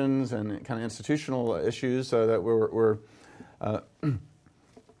organizations and kind of institutional issues that we're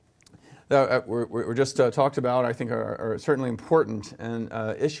just talked about, I think are certainly important and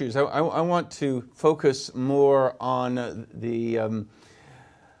issues. I want to focus more on the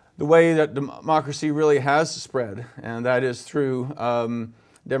way that democracy really has spread, and that is through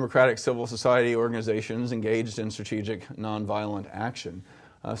democratic civil society organizations engaged in strategic nonviolent action.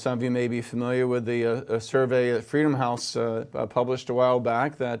 Some of you may be familiar with the survey that Freedom House published a while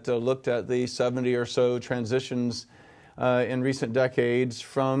back that looked at the 70 or so transitions in recent decades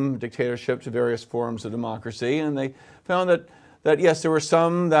from dictatorship to various forms of democracy. And they found that yes, there were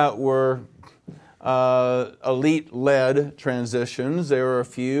some that were elite-led transitions. There were a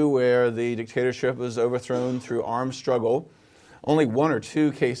few where the dictatorship was overthrown through armed struggle. Only 1 or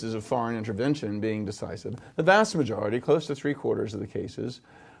 2 cases of foreign intervention being decisive. The vast majority, close to 3/4 of the cases,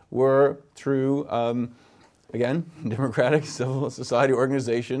 were through, again, democratic civil society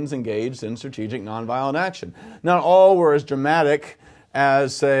organizations engaged in strategic nonviolent action. Not all were as dramatic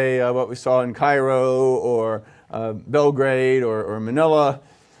as, say, what we saw in Cairo or Belgrade or Manila,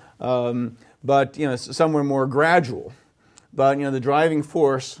 but some were more gradual. But the driving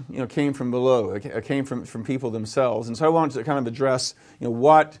force came from below. It came from people themselves. And so I wanted to kind of address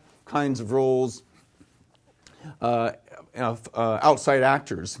what kinds of roles outside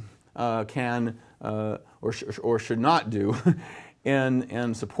actors can or should not do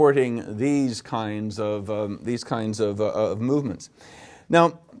in supporting these kinds of movements.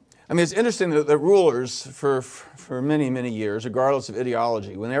 Now, I mean, it's interesting that rulers for many, many years, regardless of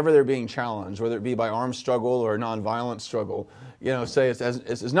ideology, whenever they're being challenged, whether it be by armed struggle or nonviolent struggle, say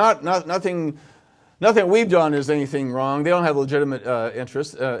it's nothing we've done is anything wrong. They don't have legitimate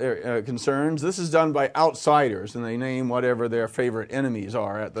interests, concerns. This is done by outsiders, and they name whatever their favorite enemies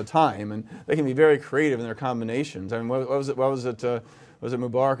are at the time, and they can be very creative in their combinations. I mean, what was it? Was it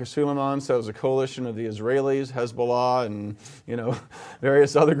Mubarak or Suleiman? So it was a coalition of the Israelis, Hezbollah, and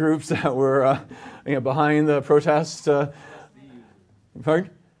various other groups that were behind the protests.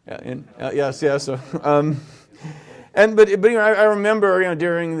 Pardon? Yes. But I remember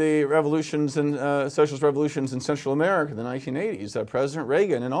during the revolutions and socialist revolutions in Central America in the 1980s, President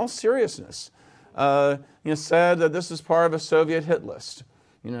Reagan, in all seriousness, said that this is part of a Soviet hit list.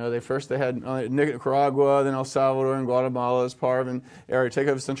 They had Nicaragua, then El Salvador and Guatemala as part of an area, take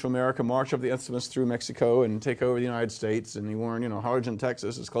over Central America, march up the Isthmus through Mexico, and take over the United States. And he warned, Harlingen,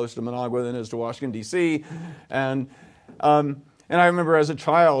 Texas is closer to Managua than it is to Washington, D.C. And I remember as a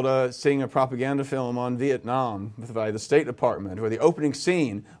child seeing a propaganda film on Vietnam by the State Department, where the opening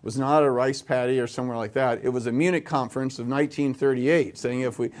scene was not a rice paddy or somewhere like that. It was a Munich conference of 1938, saying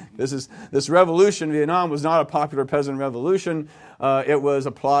this revolution in Vietnam was not a popular peasant revolution. It was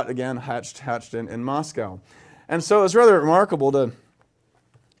a plot, again, hatched in Moscow. And so it's rather remarkable to,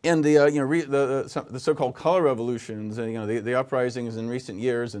 in the so-called color revolutions, the uprisings in recent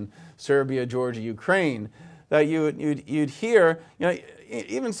years in Serbia, Georgia, Ukraine, that you'd hear,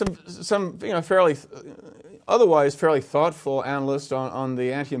 even some otherwise fairly thoughtful analysts on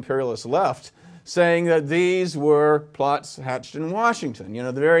the anti-imperialist left saying that these were plots hatched in Washington.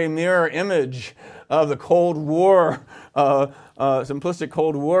 The very mirror image of the Cold War, simplistic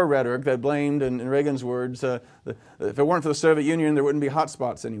Cold War rhetoric that blamed, in Reagan's words, if it weren't for the Soviet Union, there wouldn't be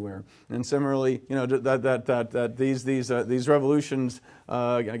hotspots anywhere. And similarly, that these revolutions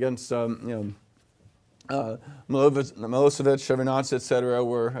against Milosevic, Shevardnadze, etc.,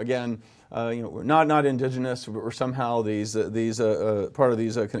 were again, were not indigenous, but were somehow these part of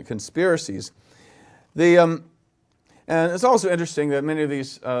these conspiracies. And And it's also interesting that many of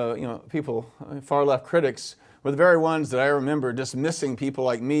these people, far-left critics, were the very ones that I remember dismissing people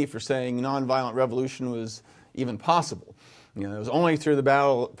like me for saying nonviolent revolution was even possible. It was only through the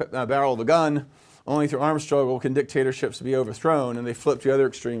barrel of a gun, only through armed struggle can dictatorships be overthrown, and they flipped to the other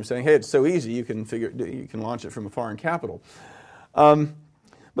extreme, saying, "Hey, it's so easy, you can launch it from a foreign capital." But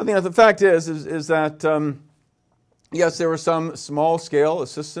the fact is that yes, there was some small-scale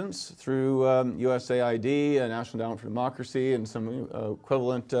assistance through USAID, National Endowment for Democracy, and some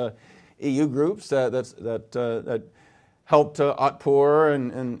equivalent EU groups that helped Otpor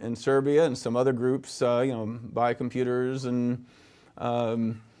in Serbia, and some other groups, buy computers and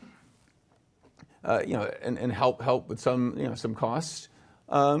and help with some costs,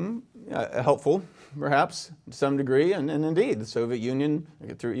 helpful perhaps to some degree, and indeed the Soviet Union,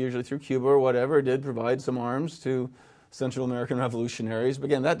 usually through Cuba or whatever, did provide some arms to Central American revolutionaries. But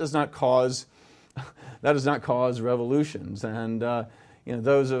again, that does not cause revolutions. And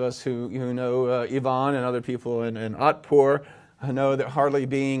those of us who know Ivan and other people in Otpor know that hardly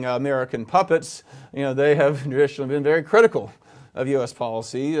being American puppets, they have traditionally been very critical of U.S.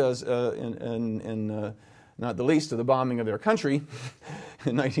 policy, in not the least of the bombing of their country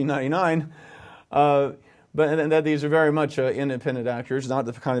in 1999. But that these are very much independent actors, not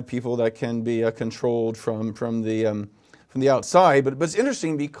the kind of people that can be controlled from the outside. But it's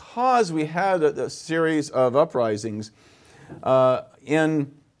interesting because we had a series of uprisings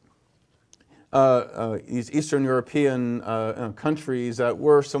in these Eastern European countries that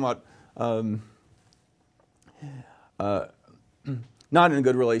were somewhat not in a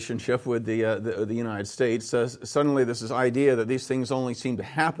good relationship with the United States. Suddenly, there's this idea that these things only seem to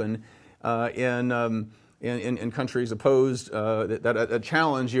happen in countries opposed that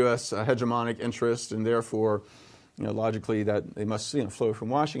challenge U.S. hegemonic interest, and therefore, logically, that they must flow from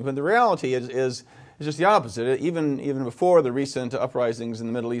Washington. But the reality is just the opposite. Even before the recent uprisings in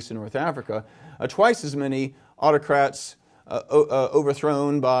the Middle East and North Africa, twice as many autocrats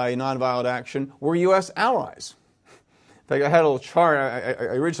overthrown by nonviolent action were U.S. allies. In fact, I had a little chart.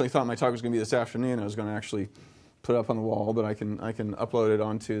 I originally thought my talk was going to be this afternoon. I was going to actually put it up on the wall, but I can upload it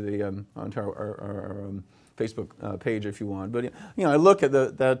onto our Facebook page if you want. But I look at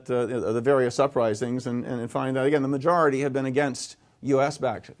the various uprisings and find that again the majority have been against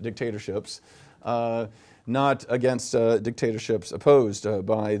U.S.-backed dictatorships, not against dictatorships opposed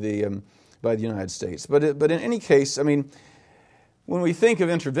by the United States. But in any case, I mean, when we think of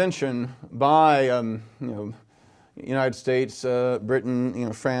intervention by United States,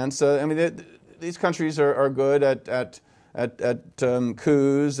 Britain, France, I mean, these countries are good at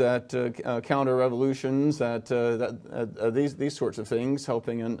coups, at counter-revolutions, at these sorts of things,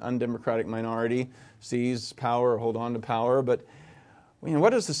 helping an undemocratic minority seize power or hold on to power. But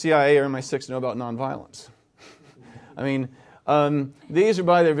what does the CIA or MI6 know about nonviolence? I mean, these are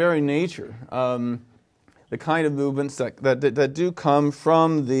by their very nature the kind of movements that do come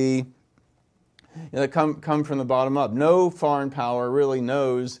from the come from the bottom up. No foreign power really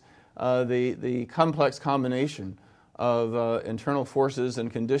knows the complex combination of internal forces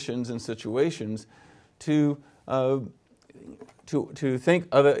and conditions and situations to think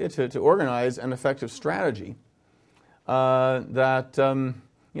of it, to organize an effective strategy that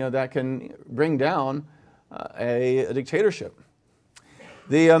can bring down a dictatorship.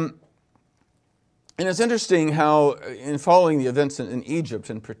 And it's interesting how, in following the events in Egypt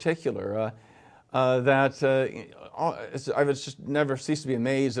in particular, that I would just never cease to be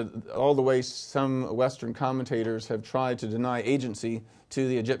amazed at all the ways some Western commentators have tried to deny agency to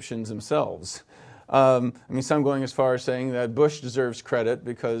the Egyptians themselves. I mean, some going as far as saying that Bush deserves credit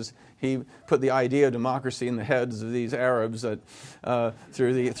because he put the idea of democracy in the heads of these Arabs that,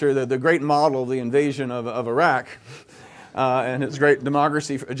 through the great model of the invasion of Iraq and his great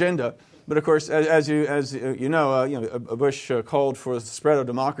democracy agenda. But of course, as you know, Bush called for the spread of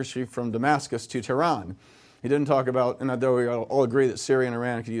democracy from Damascus to Tehran. He didn't talk about, and although we all agree that Syria and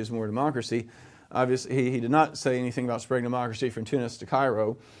Iran could use more democracy, obviously he did not say anything about spreading democracy from Tunis to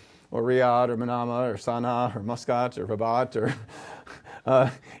Cairo, or Riyadh, or Manama, or Sana'a, or Muscat, or Rabat,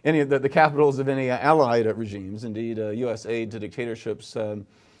 or any of the capitals of any allied regimes. Indeed, U.S. aid to dictatorships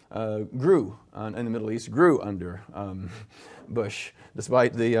grew in the Middle East, grew under Bush,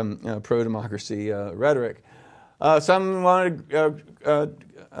 despite the pro-democracy rhetoric. Some want to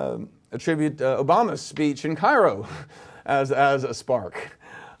attribute Obama's speech in Cairo as a spark.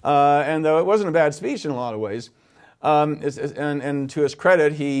 And though it wasn't a bad speech in a lot of ways, and to his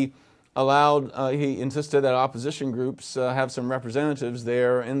credit, he insisted that opposition groups have some representatives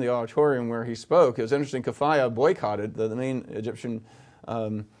there in the auditorium where he spoke. It was interesting, Kafaya boycotted, the main Egyptian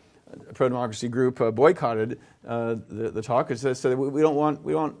pro-democracy group boycotted the talk. It said that we don't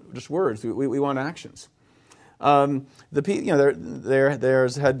want just words. We want actions. There's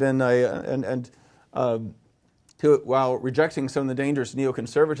had been while rejecting some of the dangerous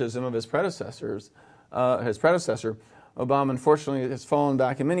neoconservatism of his predecessor, Obama unfortunately has fallen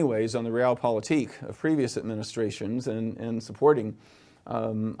back in many ways on the realpolitik of previous administrations and supporting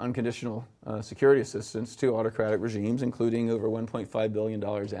unconditional security assistance to autocratic regimes, including over $1.5 billion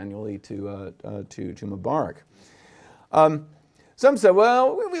annually to Mubarak. Some said,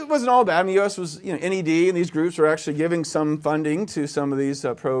 well, it wasn't all bad. I mean, the U.S. was, NED, and these groups were actually giving some funding to some of these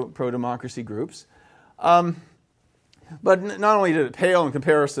pro-democracy groups. But not only did it pale in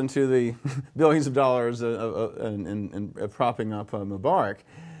comparison to the billions of dollars in propping up Mubarak,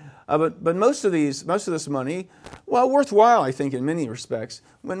 but most of this money, well, worthwhile, I think, in many respects,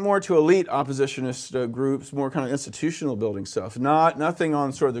 went more to elite oppositionist groups, more kind of institutional building stuff. Nothing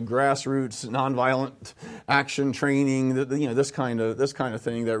on sort of the grassroots, nonviolent action training, this kind of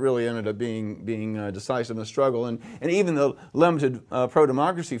thing that really ended up being decisive in the struggle. And even the limited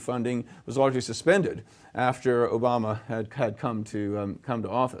pro-democracy funding was largely suspended after Obama had come to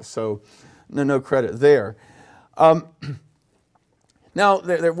office. So no credit there. Now,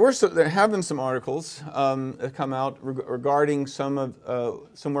 there have been some articles that come out regarding some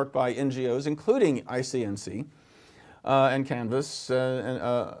work by NGOs, including ICNC and Canvas,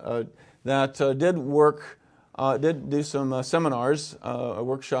 that did do some seminars,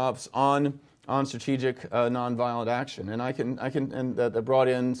 workshops on strategic nonviolent action, and that brought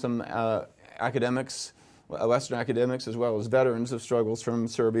in some academics, Western academics, as well as veterans of struggles from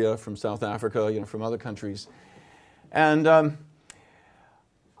Serbia, from South Africa, from other countries, and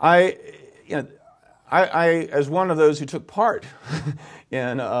I, as one of those who took part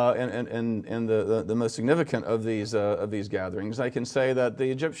in the most significant of these gatherings, I can say that the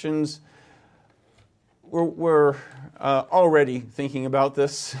Egyptians were already thinking about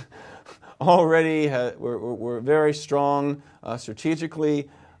this. Already were very strong strategically.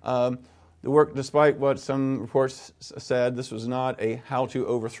 The work, despite what some reports said, this was not a how to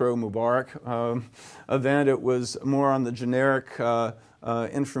overthrow Mubarak event. It was more on the generic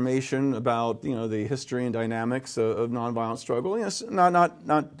information about the history and dynamics of nonviolent struggle. Yes, not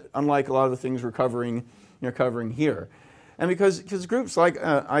unlike a lot of the things we're covering here, and because groups like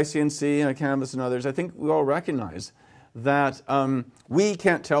ICNC and Canvas and others, I think we all recognize that we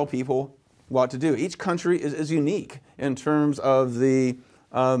can't tell people what to do. Each country is unique in terms of the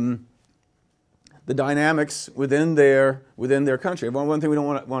dynamics within their country. One thing we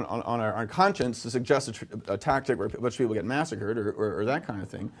don't want on our conscience to suggest a tactic where a bunch of people get massacred or that kind of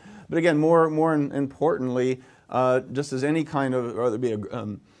thing. But again, more importantly, just as any kind of, whether it be a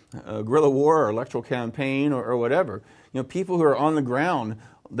guerrilla war or electoral campaign or whatever, people who are on the ground,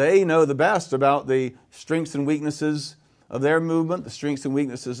 they know the best about the strengths and weaknesses of their movement, the strengths and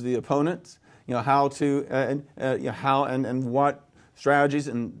weaknesses of the opponents, how to how and what strategies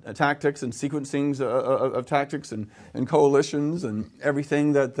and tactics and sequencings of tactics and coalitions and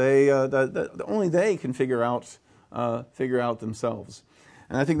everything that that only they can figure out themselves.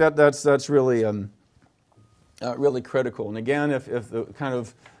 And I think that's really really critical. And again, if the kind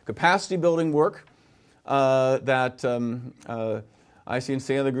of capacity building work that ICNC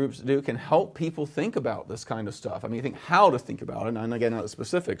and other groups do can help people think about this kind of stuff. I mean, think how to think about it, and again, not the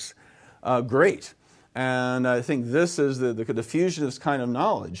specifics. Great. And I think this is the diffusion of this kind of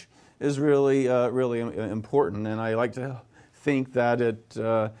knowledge is really important, and I like to think that it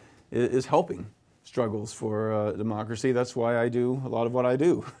is helping struggles for democracy. That's why I do a lot of what I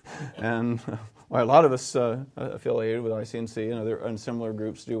do, and why a lot of us affiliated with ICNC and other similar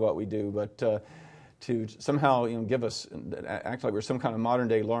groups do what we do. But to somehow give us act like we're some kind of modern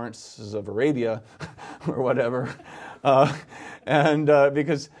day Lawrences of Arabia or whatever.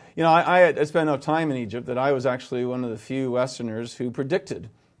 Because I had spent enough time in Egypt that I was actually one of the few Westerners who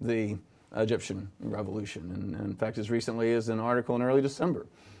predicted the Egyptian revolution. And in fact, as recently as an article in early December,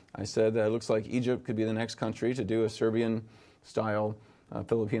 I said that it looks like Egypt could be the next country to do a Serbian-style,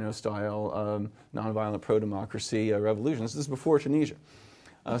 Filipino-style, nonviolent pro-democracy revolution. This is before Tunisia.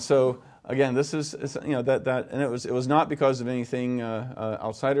 So again, this is that, and it was not because of anything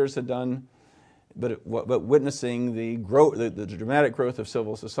outsiders had done. But witnessing the growth, the dramatic growth of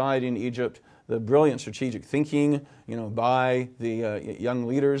civil society in Egypt, the brilliant strategic thinking, by the young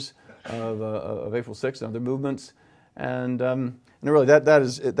leaders of April 6th and other movements, and really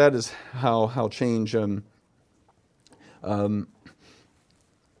that is how change.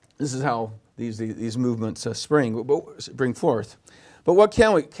 This is how these movements spring forth. But what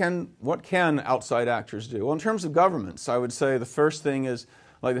can outside actors do? Well, in terms of governments, I would say the first thing is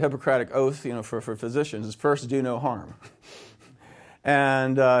like the Hippocratic Oath, for physicians, is first do no harm.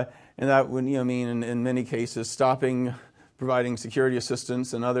 And that would mean in many cases stopping providing security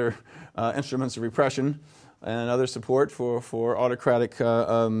assistance and other instruments of repression and other support for autocratic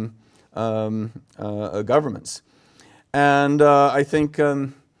governments. And I think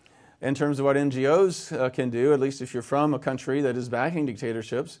in terms of what NGOs can do, at least if you're from a country that is backing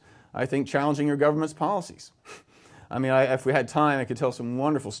dictatorships, I think challenging your government's policies. I mean, if we had time, I could tell some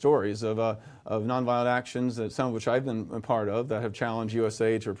wonderful stories of nonviolent actions, some of which I've been a part of, that have challenged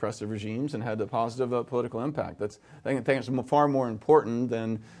USA to repressive regimes and had a positive political impact. I think it's far more important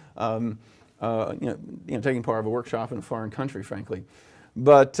than taking part of a workshop in a foreign country, frankly.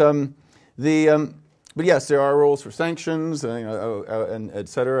 But yes, there are rules for sanctions, and et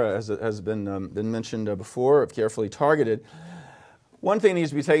cetera, as has been mentioned before, carefully targeted. One thing that needs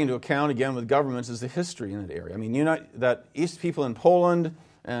to be taken into account, again, with governments is the history in that area. I mean, that East people in Poland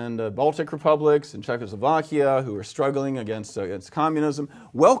and Baltic republics and Czechoslovakia, who were struggling against communism,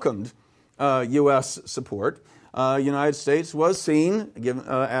 welcomed U.S. support. United States was seen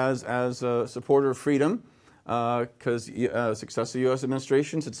as a supporter of freedom because successive U.S.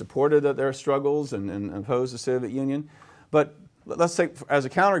 administrations had supported their struggles and opposed the Soviet Union. But let's take, as a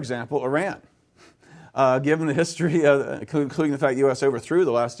counterexample, Iran. Given the history, including the fact the U.S. overthrew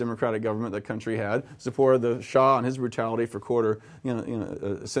the last democratic government that country had, supported the Shah and his brutality for a quarter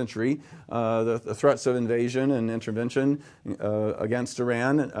century, the threats of invasion and intervention against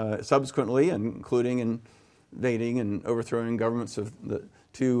Iran subsequently, including invading and overthrowing governments of the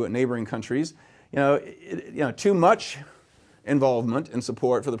two neighboring countries, too much involvement and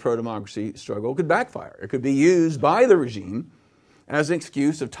support for the pro-democracy struggle could backfire. It could be used by the regime as an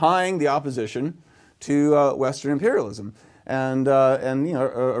excuse of tying the opposition to Western imperialism. And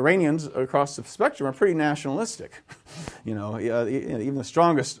Iranians across the spectrum are pretty nationalistic. Even the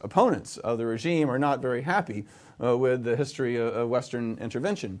strongest opponents of the regime are not very happy with the history of Western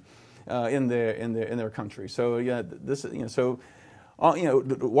intervention in their country. So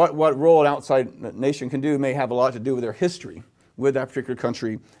what role an outside nation can do may have a lot to do with their history with that particular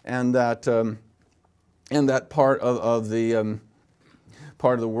country and that part of the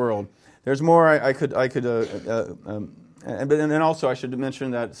world. There's more I could, and then also I should mention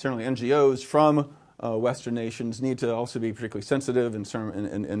that certainly NGOs from Western nations need to also be particularly sensitive in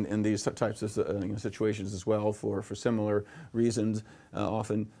these types of situations as well for similar reasons.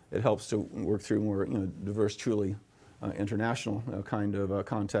 Often it helps to work through more diverse, truly international kind of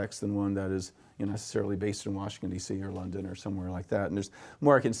context than one that is necessarily based in Washington, D.C. or London or somewhere like that. And there's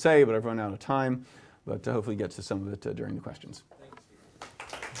more I can say, but I've run out of time. But hopefully get to some of it during the questions.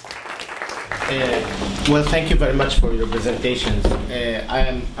 Well, thank you very much for your presentations.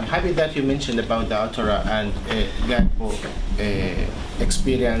 I'm happy that you mentioned about the Ouattara and Gbagbo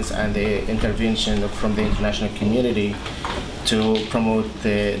experience and the intervention from the international community to promote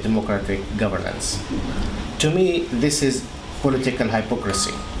the democratic governance. To me, this is political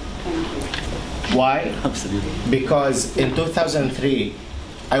hypocrisy. Why? Absolutely. Because in 2003,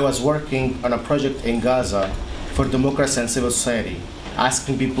 I was working on a project in Gaza for democracy and civil society,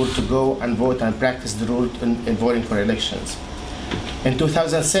 asking people to go and vote and practice the rule in voting for elections. In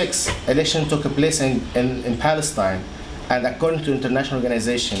 2006, election took place in Palestine, and according to international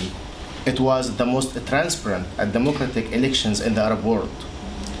organization, it was the most transparent and democratic elections in the Arab world.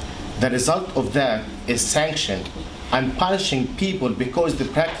 The result of that is sanction and punishing people because they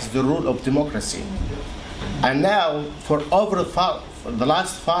practice the rule of democracy. And now, for the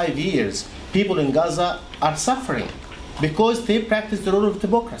last 5 years, people in Gaza are suffering because they practice the rule of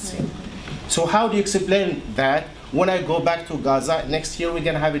democracy. So how do you explain that when I go back to Gaza next year, we're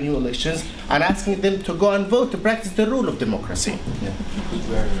going to have a new elections and asking them to go and vote to practice the rule of democracy? Yeah.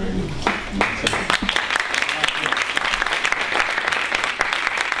 Very, very good.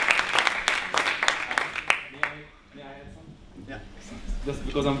 Just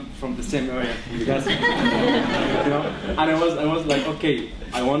because I'm from the same area, you guys, and I was like, okay,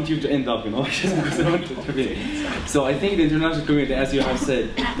 I want you to end up, just because I want to be. So I think the international community, as you have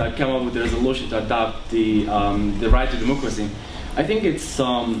said, that came up with the resolution to adopt the right to democracy. I think it's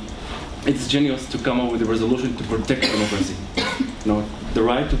genius to come up with a resolution to protect democracy, the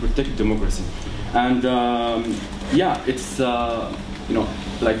right to protect democracy, and yeah, it's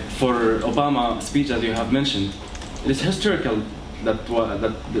like for Obama speech, as you have mentioned, it is historical. That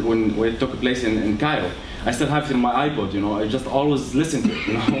when it took place in Cairo, I still have it in my iPod. I just always listen to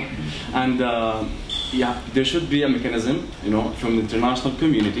it. And yeah, there should be a mechanism, from the international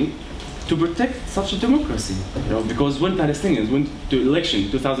community, to protect such a democracy. Because when Palestinians went to election in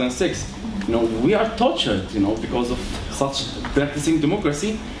 2006, we are tortured, because of such practicing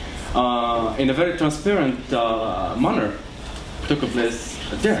democracy in a very transparent manner took place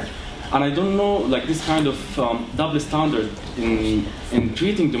there. And I don't know, like, this kind of double standard in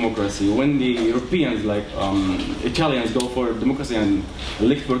treating democracy when the Europeans, like Italians, go for democracy and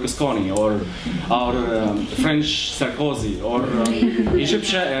elect Berlusconi, or French Sarkozy, or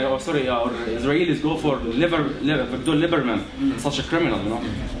Egyptian, or Israelis go for Victor Lieberman, such a criminal,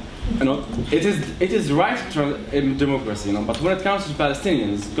 it is right in democracy, but when it comes to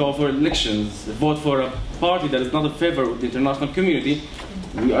Palestinians, go for elections, vote for a party that is not in favor of the international community,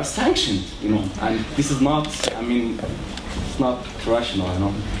 we are sanctioned, and this is not, it's not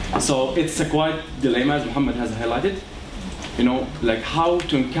rational, So it's a quite dilemma, as Muhammad has highlighted, like how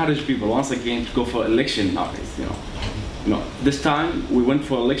to encourage people once again to go for election nowadays, This time we went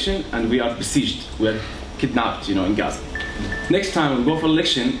for election and we are besieged, we are kidnapped, in Gaza. Next time we go for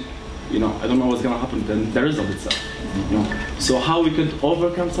election, I don't know what's going to happen then the result itself, So how we could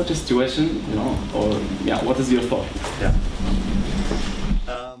overcome such a situation, or what is your thought? Yeah.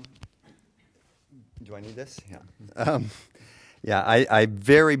 Do I need this? Yeah. I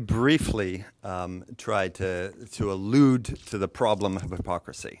very briefly tried to allude to the problem of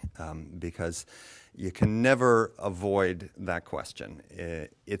hypocrisy because you can never avoid that question.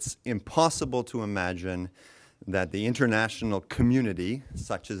 It's impossible to imagine that the international community,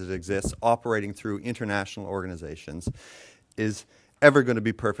 such as it exists, operating through international organizations, is ever going to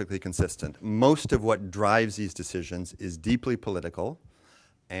be perfectly consistent. Most of what drives these decisions is deeply political,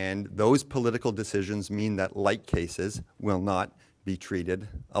 and those political decisions mean that like cases will not be treated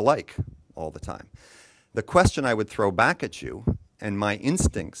alike all the time. The question I would throw back at you, and my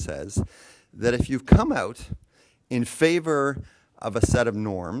instinct says, that if you've come out in favor of a set of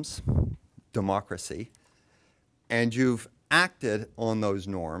norms, democracy, and you've acted on those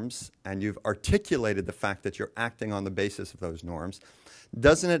norms, and you've articulated the fact that you're acting on the basis of those norms,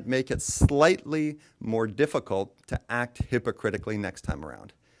 doesn't it make it slightly more difficult to act hypocritically next time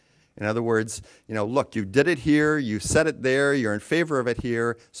around? In other words, look, you did it here, you said it there, you're in favor of it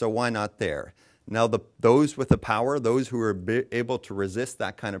here, so why not there? Now, those with the power, those who are able to resist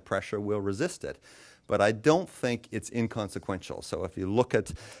that kind of pressure will resist it. But I don't think it's inconsequential. So if you look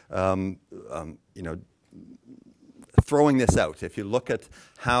at, throwing this out, if you look at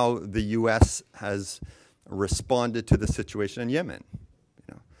how the U.S. has responded to the situation in Yemen,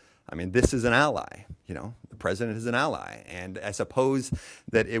 this is an ally, the president is an ally. And I suppose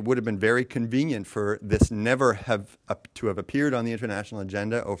that it would have been very convenient for this never to have appeared on the international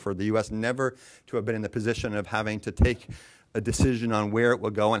agenda, or for the U.S. never to have been in the position of having to take a decision on where it will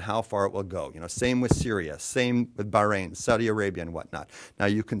go and how far it will go. Same with Syria, same with Bahrain, Saudi Arabia, and whatnot. Now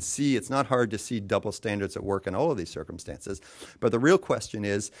you can see, it's not hard to see double standards at work in all of these circumstances. But the real question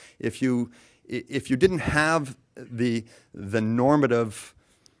is, if you didn't have the normative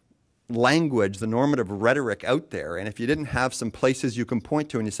language, the normative rhetoric out there, and if you didn't have some places you can point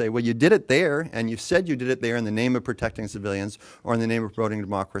to and you say, well, you did it there, and you said you did it there in the name of protecting civilians or in the name of promoting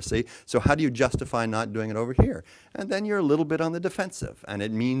democracy, so how do you justify not doing it over here? And then you're a little bit on the defensive, and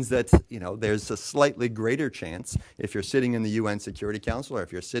it means that there's a slightly greater chance, if you're sitting in the UN Security Council or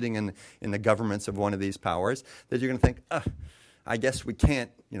if you're sitting in the governments of one of these powers, that you're going to think, I guess we can't,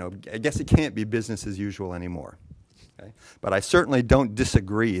 I guess it can't be business as usual anymore. Okay? But I certainly don't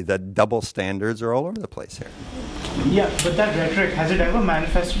disagree that double standards are all over the place here. Yeah, but that rhetoric, has it ever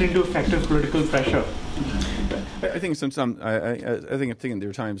manifested into effective political pressure? I think I think there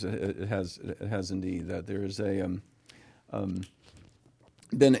are times it has indeed, that there is a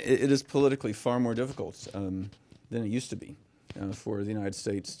then it is politically far more difficult than it used to be for the United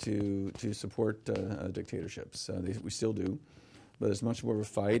States to support dictatorships. We still do. But it's much more of a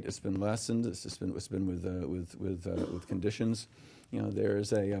fight. It's been lessened. It's been with conditions. There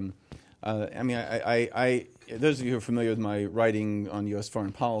is a. Those of you who are familiar with my writing on U.S.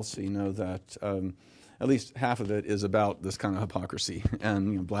 foreign policy know that at least half of it is about this kind of hypocrisy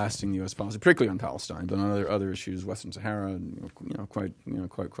and blasting U.S. policy, particularly on Palestine, but on other issues, Western Sahara, and quite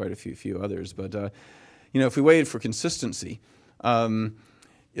a few others. But if we waited for consistency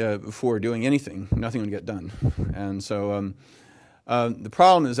before doing anything, nothing would get done, and so. The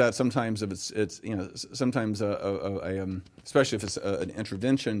problem is that sometimes if especially if it's an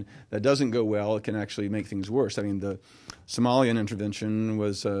intervention that doesn't go well, it can actually make things worse. I mean, the Somalian intervention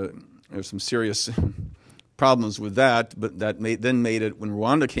was there were some serious problems with that, but that then made it, when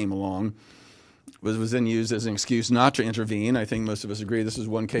Rwanda came along, was then used as an excuse not to intervene. I think most of us agree this is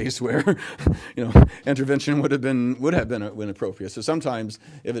one case where intervention would have been appropriate. So sometimes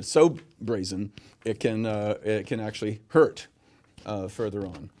if it's so brazen, it can actually hurt. Further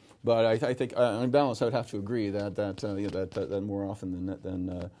on. But I think, on balance, I would have to agree that more often than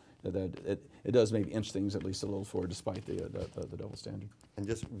that it does maybe inch things at least a little forward, despite the double standard. And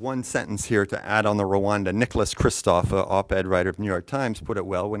just one sentence here to add on the Rwanda. Nicholas Kristof, an op-ed writer of the New York Times, put it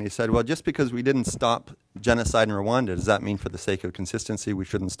well when he said, well, just because we didn't stop genocide in Rwanda, does that mean for the sake of consistency we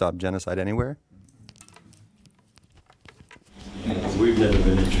shouldn't stop genocide anywhere? We've never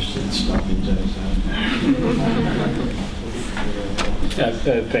been interested in stopping genocide.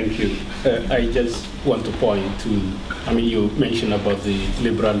 Thank you. I just want to point to, I mean, you mentioned about the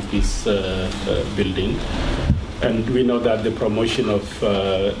liberal peace building, and we know that the promotion of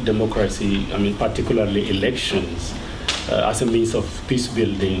democracy, I mean, particularly elections, as a means of peace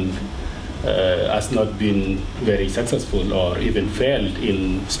building, has not been very successful or even failed,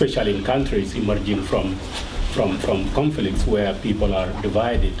 especially in countries emerging from conflicts where people are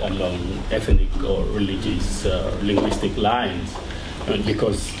divided along ethnic or religious linguistic lines.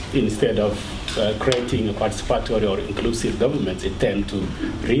 Because instead of creating a participatory or inclusive governments, it tends to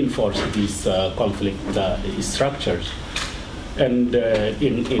reinforce these conflict structures. And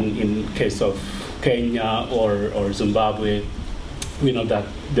in case of Kenya or Zimbabwe, we know that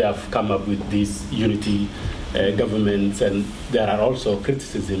they have come up with these unity governments, and there are also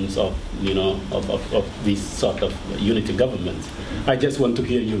criticisms of these sort of unity governments. I just want to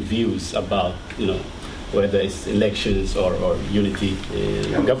hear your views about whether it's elections or unity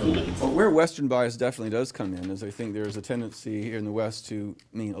governments. Well, where Western bias definitely does come in is I think there's a tendency here in the West to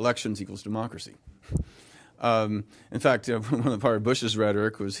mean elections equals democracy. In fact, one of the part of Bush's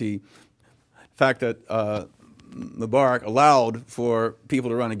rhetoric was the fact that Mubarak allowed for people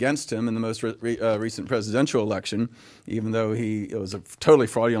to run against him in the most recent presidential election, even though it was a totally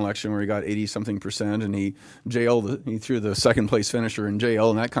fraudulent election where he got 80-something%, and he threw the second-place finisher in jail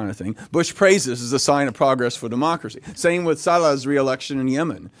and that kind of thing. Bush praises as a sign of progress for democracy. Same with Salah's re-election in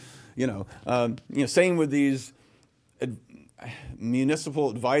Yemen. Same with these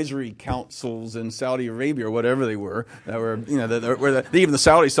municipal advisory councils in Saudi Arabia or whatever they were, that were where even the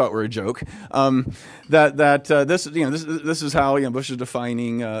Saudis thought were a joke. This is how Bush is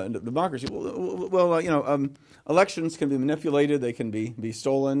defining democracy. Elections can be manipulated, they can be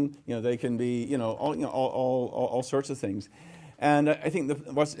stolen, they can be all sorts of things, and I think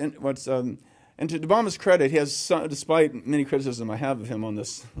and to Obama's credit, he has, despite many criticism I have of him in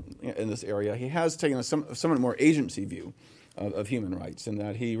this area, he has taken a somewhat more agency view of human rights, in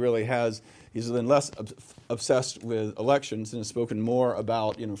that he really he's been less obsessed with elections and has spoken more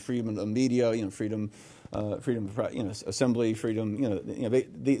about freedom of media, freedom of assembly, freedom,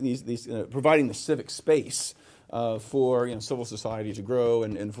 these providing the civic space for civil society to grow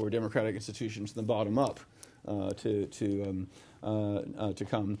and for democratic institutions from the bottom up to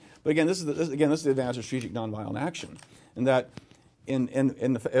come. But again, this is the advantage of strategic nonviolent action, in that. If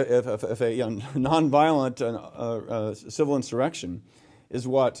a nonviolent civil insurrection is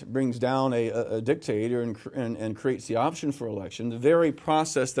what brings down a dictator and creates the option for election, the very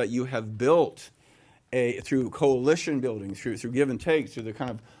process that you have built through coalition building, through give and take, through the kind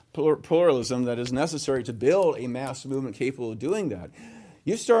of pluralism that is necessary to build a mass movement capable of doing that,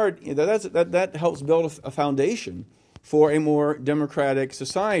 you start. That helps build a foundation for a more democratic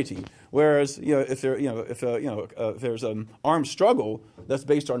society. Whereas, if there's an armed struggle that's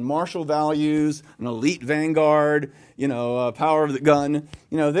based on martial values, an elite vanguard, power of the gun,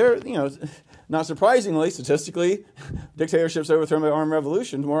 not surprisingly, statistically, dictatorships overthrown by armed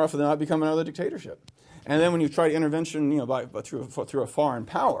revolutions more often than not become another dictatorship. And then when you try intervention, through a foreign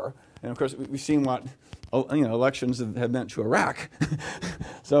power, and of course we've seen what elections have meant to Iraq.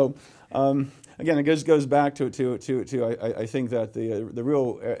 So. Again, it goes back to I think that the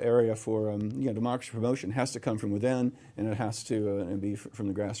real area for democracy promotion has to come from within, and it has to be from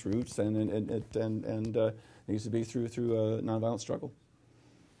the grassroots, and it needs to be through nonviolent struggle.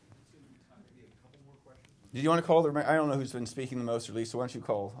 Do you want to call the? I don't know who's been speaking the most, or least. So why don't you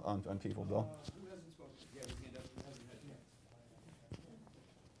call on people, Bill?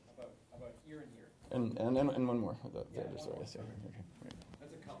 About here and here. And one more. Sorry.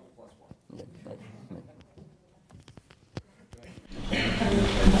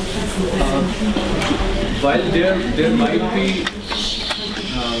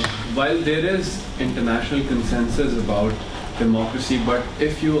 While there is international consensus about democracy, but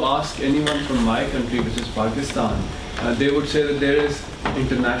if you ask anyone from my country, which is Pakistan, they would say that there is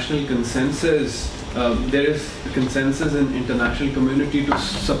international consensus. There is consensus in international community to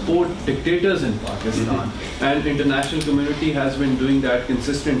support dictators in Pakistan, and international community has been doing that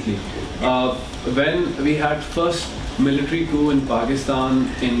consistently. When we had first military coup in Pakistan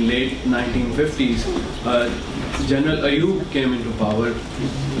in late 1950s, General Ayub came into power,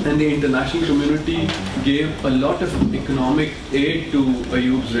 and the international community gave a lot of economic aid to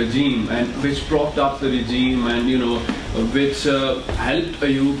Ayub's regime, and which propped up the regime, and which helped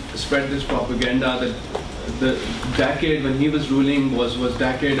Ayub spread this propaganda that the decade when he was ruling was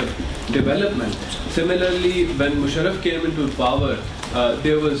decade of development. Similarly, when Musharraf came into power,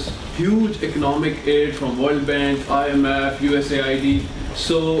 there was huge economic aid from World Bank, IMF, USAID.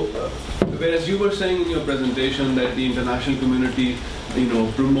 So, whereas you were saying in your presentation that the international community,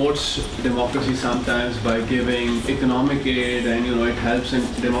 promotes democracy sometimes by giving economic aid, and it helps in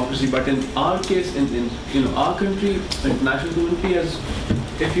democracy. But in our case, in our country, international community has,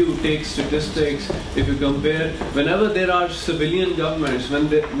 if you take statistics, if you compare, whenever there are civilian governments,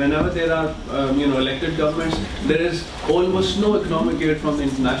 whenever there are elected governments, there is almost no economic aid from the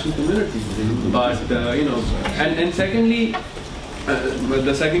international community. But and secondly,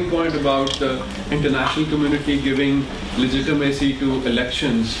 the second point about the international community giving legitimacy to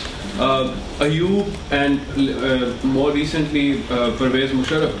elections, Ayub and more recently Pervez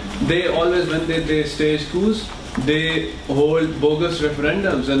Musharraf, they always, when they stage coups, they hold bogus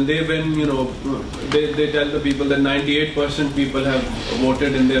referendums, and they win, they tell the people that 98% people have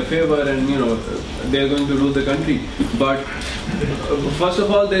voted in their favor, and they're going to rule the country. But first of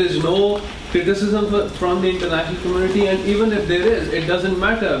all, there is no criticism from the international community, and even if there is, it doesn't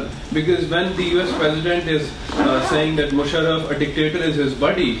matter, because when the US president is saying that Musharraf, a dictator, is his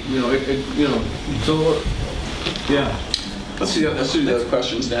buddy, so yeah. Let's do the other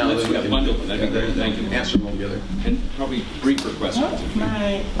questions now. Let's bundle them. That'd be great. Thank you. Answer them all together. And probably briefer questions.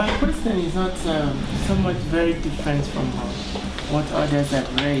 My question is not so much very different from what others have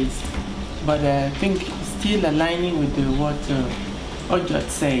raised, but I think still aligning with what Ojot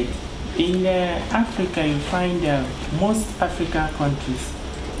said. In Africa, you find most African countries,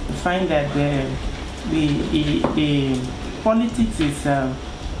 you find that the politics is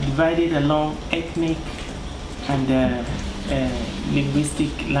divided along ethnic and linguistic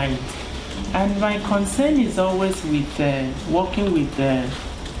lines. And my concern is always with working with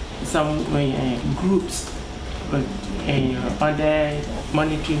some groups, other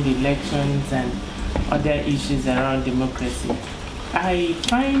monitoring the elections and other issues around democracy. I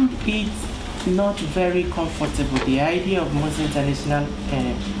find it not very comfortable, the idea of most international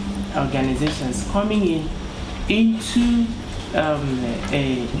organizations coming into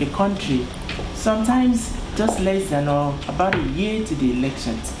a country, sometimes just less than or about a year to the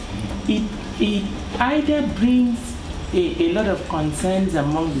elections. It either brings a lot of concerns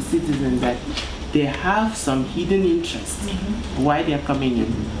among the citizens that they have some hidden interest why they're coming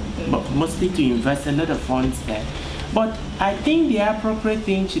in, but mostly to invest a lot of funds there. But I think the appropriate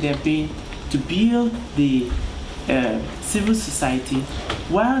thing should have been to build the civil society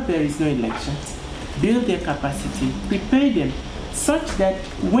while there is no elections, build their capacity, prepare them such that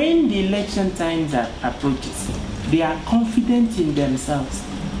when the election times approaches, they are confident in themselves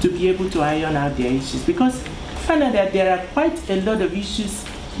to be able to iron out their issues. Because I find out that there are quite a lot of issues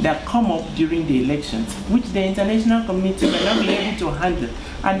that come up during the elections, which the international community may not be able to handle.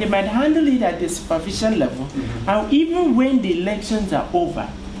 And they might handle it at the superficial level. And even when the elections are over,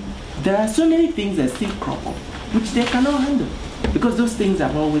 there are so many things that still crop up, which they cannot handle, because those things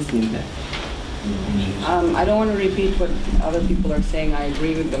have always been there. I don't want to repeat what other people are saying. I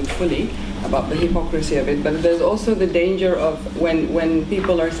agree with them fully about the hypocrisy of it. But there's also the danger of when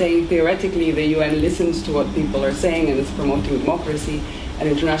people are saying theoretically the UN listens to what people are saying and is promoting democracy, and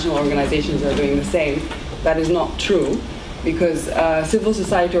international organizations are doing the same. That is not true, because civil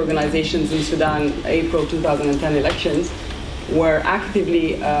society organizations in Sudan, April 2010 elections, were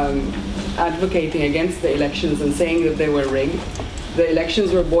actively advocating against the elections and saying that they were rigged. The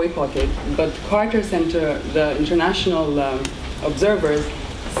elections were boycotted, but Carter Center, the international observers,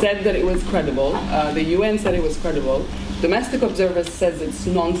 said that it was credible. The UN said it was credible. Domestic observers says it's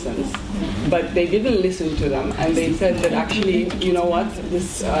nonsense, but they didn't listen to them, and they said that actually, you know what,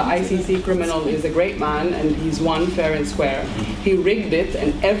 this ICC criminal is a great man, and he's won fair and square. He rigged it,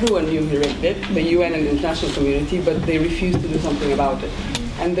 and everyone knew he rigged it, the UN and the international community, but they refused to do something about it.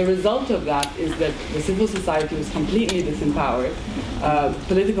 And the result of that is that the civil society was completely disempowered.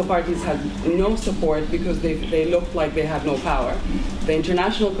 Political parties had no support because they looked like they had no power. The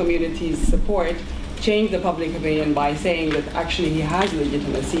international community's support changed the public opinion by saying that actually he has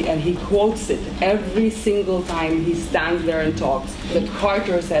legitimacy, and he quotes it every single time he stands there and talks, that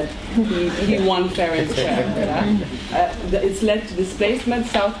Carter said he won fair and square. It's led to displacement.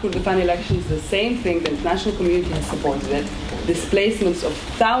 South Kurdistan elections, the same thing. The international community has supported it. Displacements of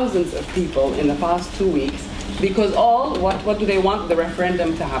thousands of people in the past 2 weeks, Because what do they want? The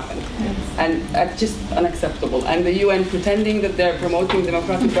referendum to happen. And that's just unacceptable. And the UN pretending that they're promoting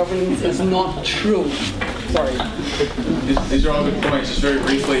democratic governance is not true. Sorry. These are all good points. Just very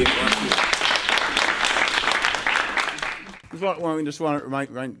briefly. We just want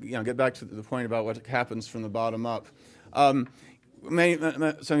to get back to the point about what happens from the bottom up. Some of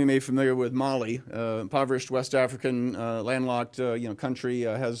you may be familiar with Mali, impoverished West African landlocked country,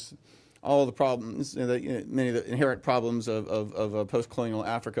 has all the problems, many of the inherent problems of post-colonial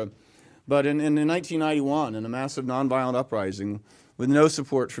Africa. But in 1991, in a massive nonviolent uprising, with no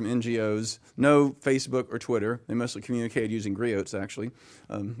support from NGOs, no Facebook or Twitter, they mostly communicated using griots, actually,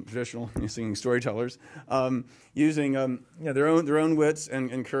 traditional singing storytellers, using their own wits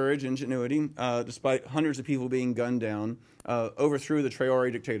and courage, ingenuity, despite hundreds of people being gunned down, overthrew the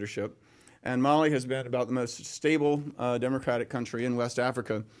Traore dictatorship. And Mali has been about the most stable democratic country in West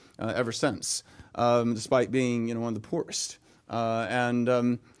Africa ever since, despite being one of the poorest.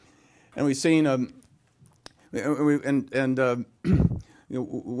 And we've seen when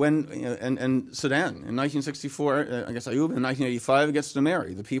Sudan in 1964, I guess Ayoub in 1985 against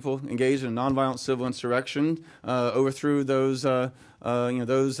Numeri, the people engaged in a nonviolent civil insurrection, overthrew those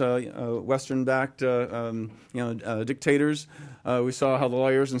Western-backed dictators. We saw how the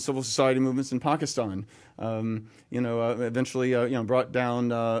lawyers and civil society movements in Pakistan, eventually brought down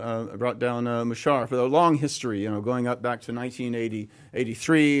Musharraf. But a long history, going up back to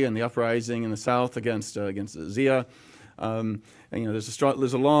 1983 and the uprising in the South against Zia.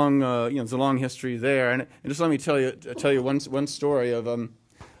 There's a long history there, and just let me tell you one story of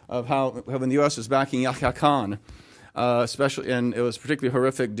how when the U.S. was backing Yahya Khan, especially, and it was particularly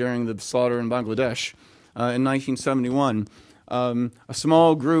horrific during the slaughter in Bangladesh in 1971. A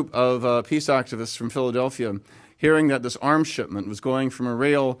small group of peace activists from Philadelphia, hearing that this arms shipment was going from a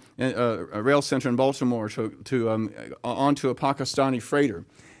rail center in Baltimore onto a Pakistani freighter.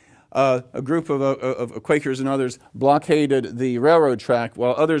 A group of Quakers and others blockaded the railroad track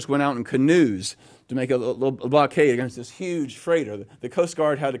while others went out in canoes to make a blockade against this huge freighter. The Coast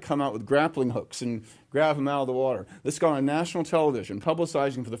Guard had to come out with grappling hooks and grab them out of the water. This got on national television,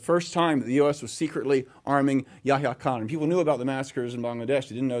 publicizing for the first time that the U.S. was secretly arming Yahya Khan. And people knew about the massacres in Bangladesh.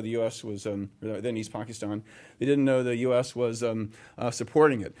 They didn't know the U.S. was, then East Pakistan. They didn't know the U.S. was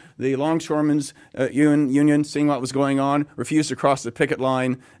supporting it. The longshoremen's union, seeing what was going on, refused to cross the picket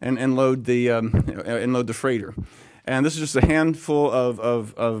line and load the freighter. And this is just a handful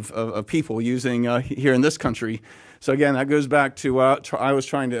of people using here in this country. So again, that goes back to I was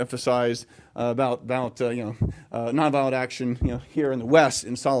trying to emphasize about nonviolent action here in the West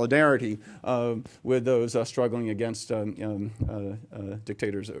in solidarity with those struggling against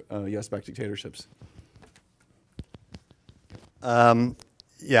dictators, U.S.-backed dictatorships. On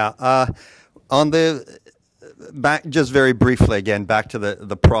the back, just very briefly again, back to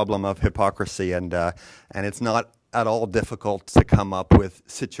the problem of hypocrisy, and it's not at all difficult to come up with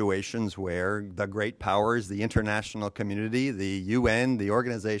situations where the great powers, the international community, the UN, the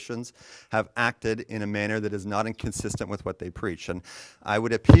organizations have acted in a manner that is not inconsistent with what they preach. And I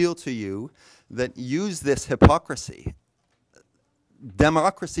would appeal to you that use this hypocrisy.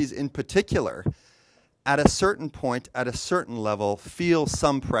 Democracies in particular, at a certain point, at a certain level, feel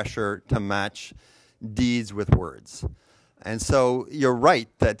some pressure to match deeds with words. And so you're right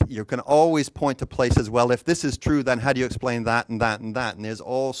that you can always point to places, well, if this is true, then how do you explain that and that and that? And there's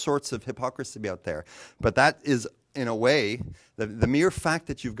all sorts of hypocrisy out there. But that is, in a way, the mere fact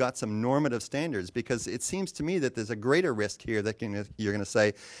that you've got some normative standards, because it seems to me that there's a greater risk here that you're going to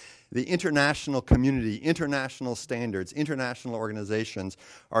say the international community, international standards, international organizations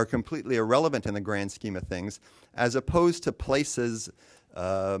are completely irrelevant in the grand scheme of things, as opposed to places,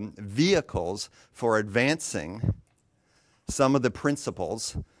 vehicles for advancing some of the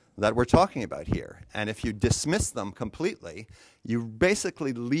principles that we're talking about here. And if you dismiss them completely, you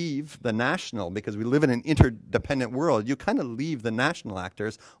basically leave the national, because we live in an interdependent world, you kind of leave the national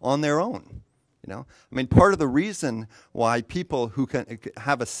actors on their own. I mean, part of the reason why people who can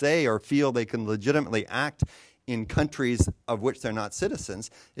have a say or feel they can legitimately act in countries of which they're not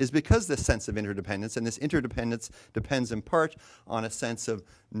citizens is because this sense of interdependence, and this interdependence depends in part on a sense of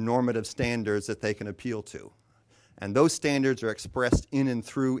normative standards that they can appeal to. And those standards are expressed in and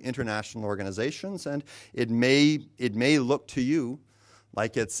through international organizations, and it may look to you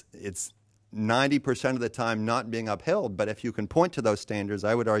like it's 90% of the time not being upheld, but if you can point to those standards,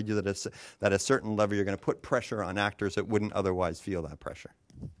 I would argue that at a certain level you're going to put pressure on actors that wouldn't otherwise feel that pressure.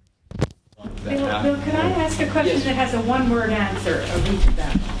 Bill, can I ask a question that has a one-word answer of each of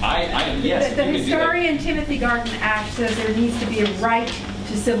them? Yes. The historian Timothy Garton Ash says there needs to be a right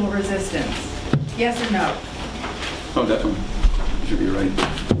to civil resistance. Yes or no? Oh, definitely. You should be right.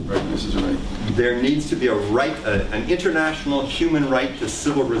 Right, Mrs. Right. There needs to be a right, an international human right to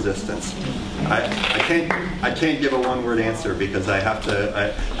civil resistance. I can't give a one-word answer because I have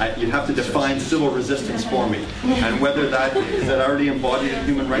to. You'd have to define civil resistance for me, and whether that is that already embodied in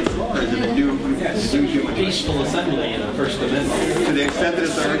human rights law or is it a new human peaceful assembly in the First Amendment. To the extent that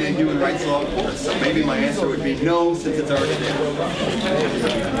it's already in human rights law, of course. So maybe my answer would be no, since it's already there.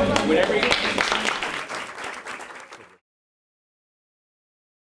 Whenever you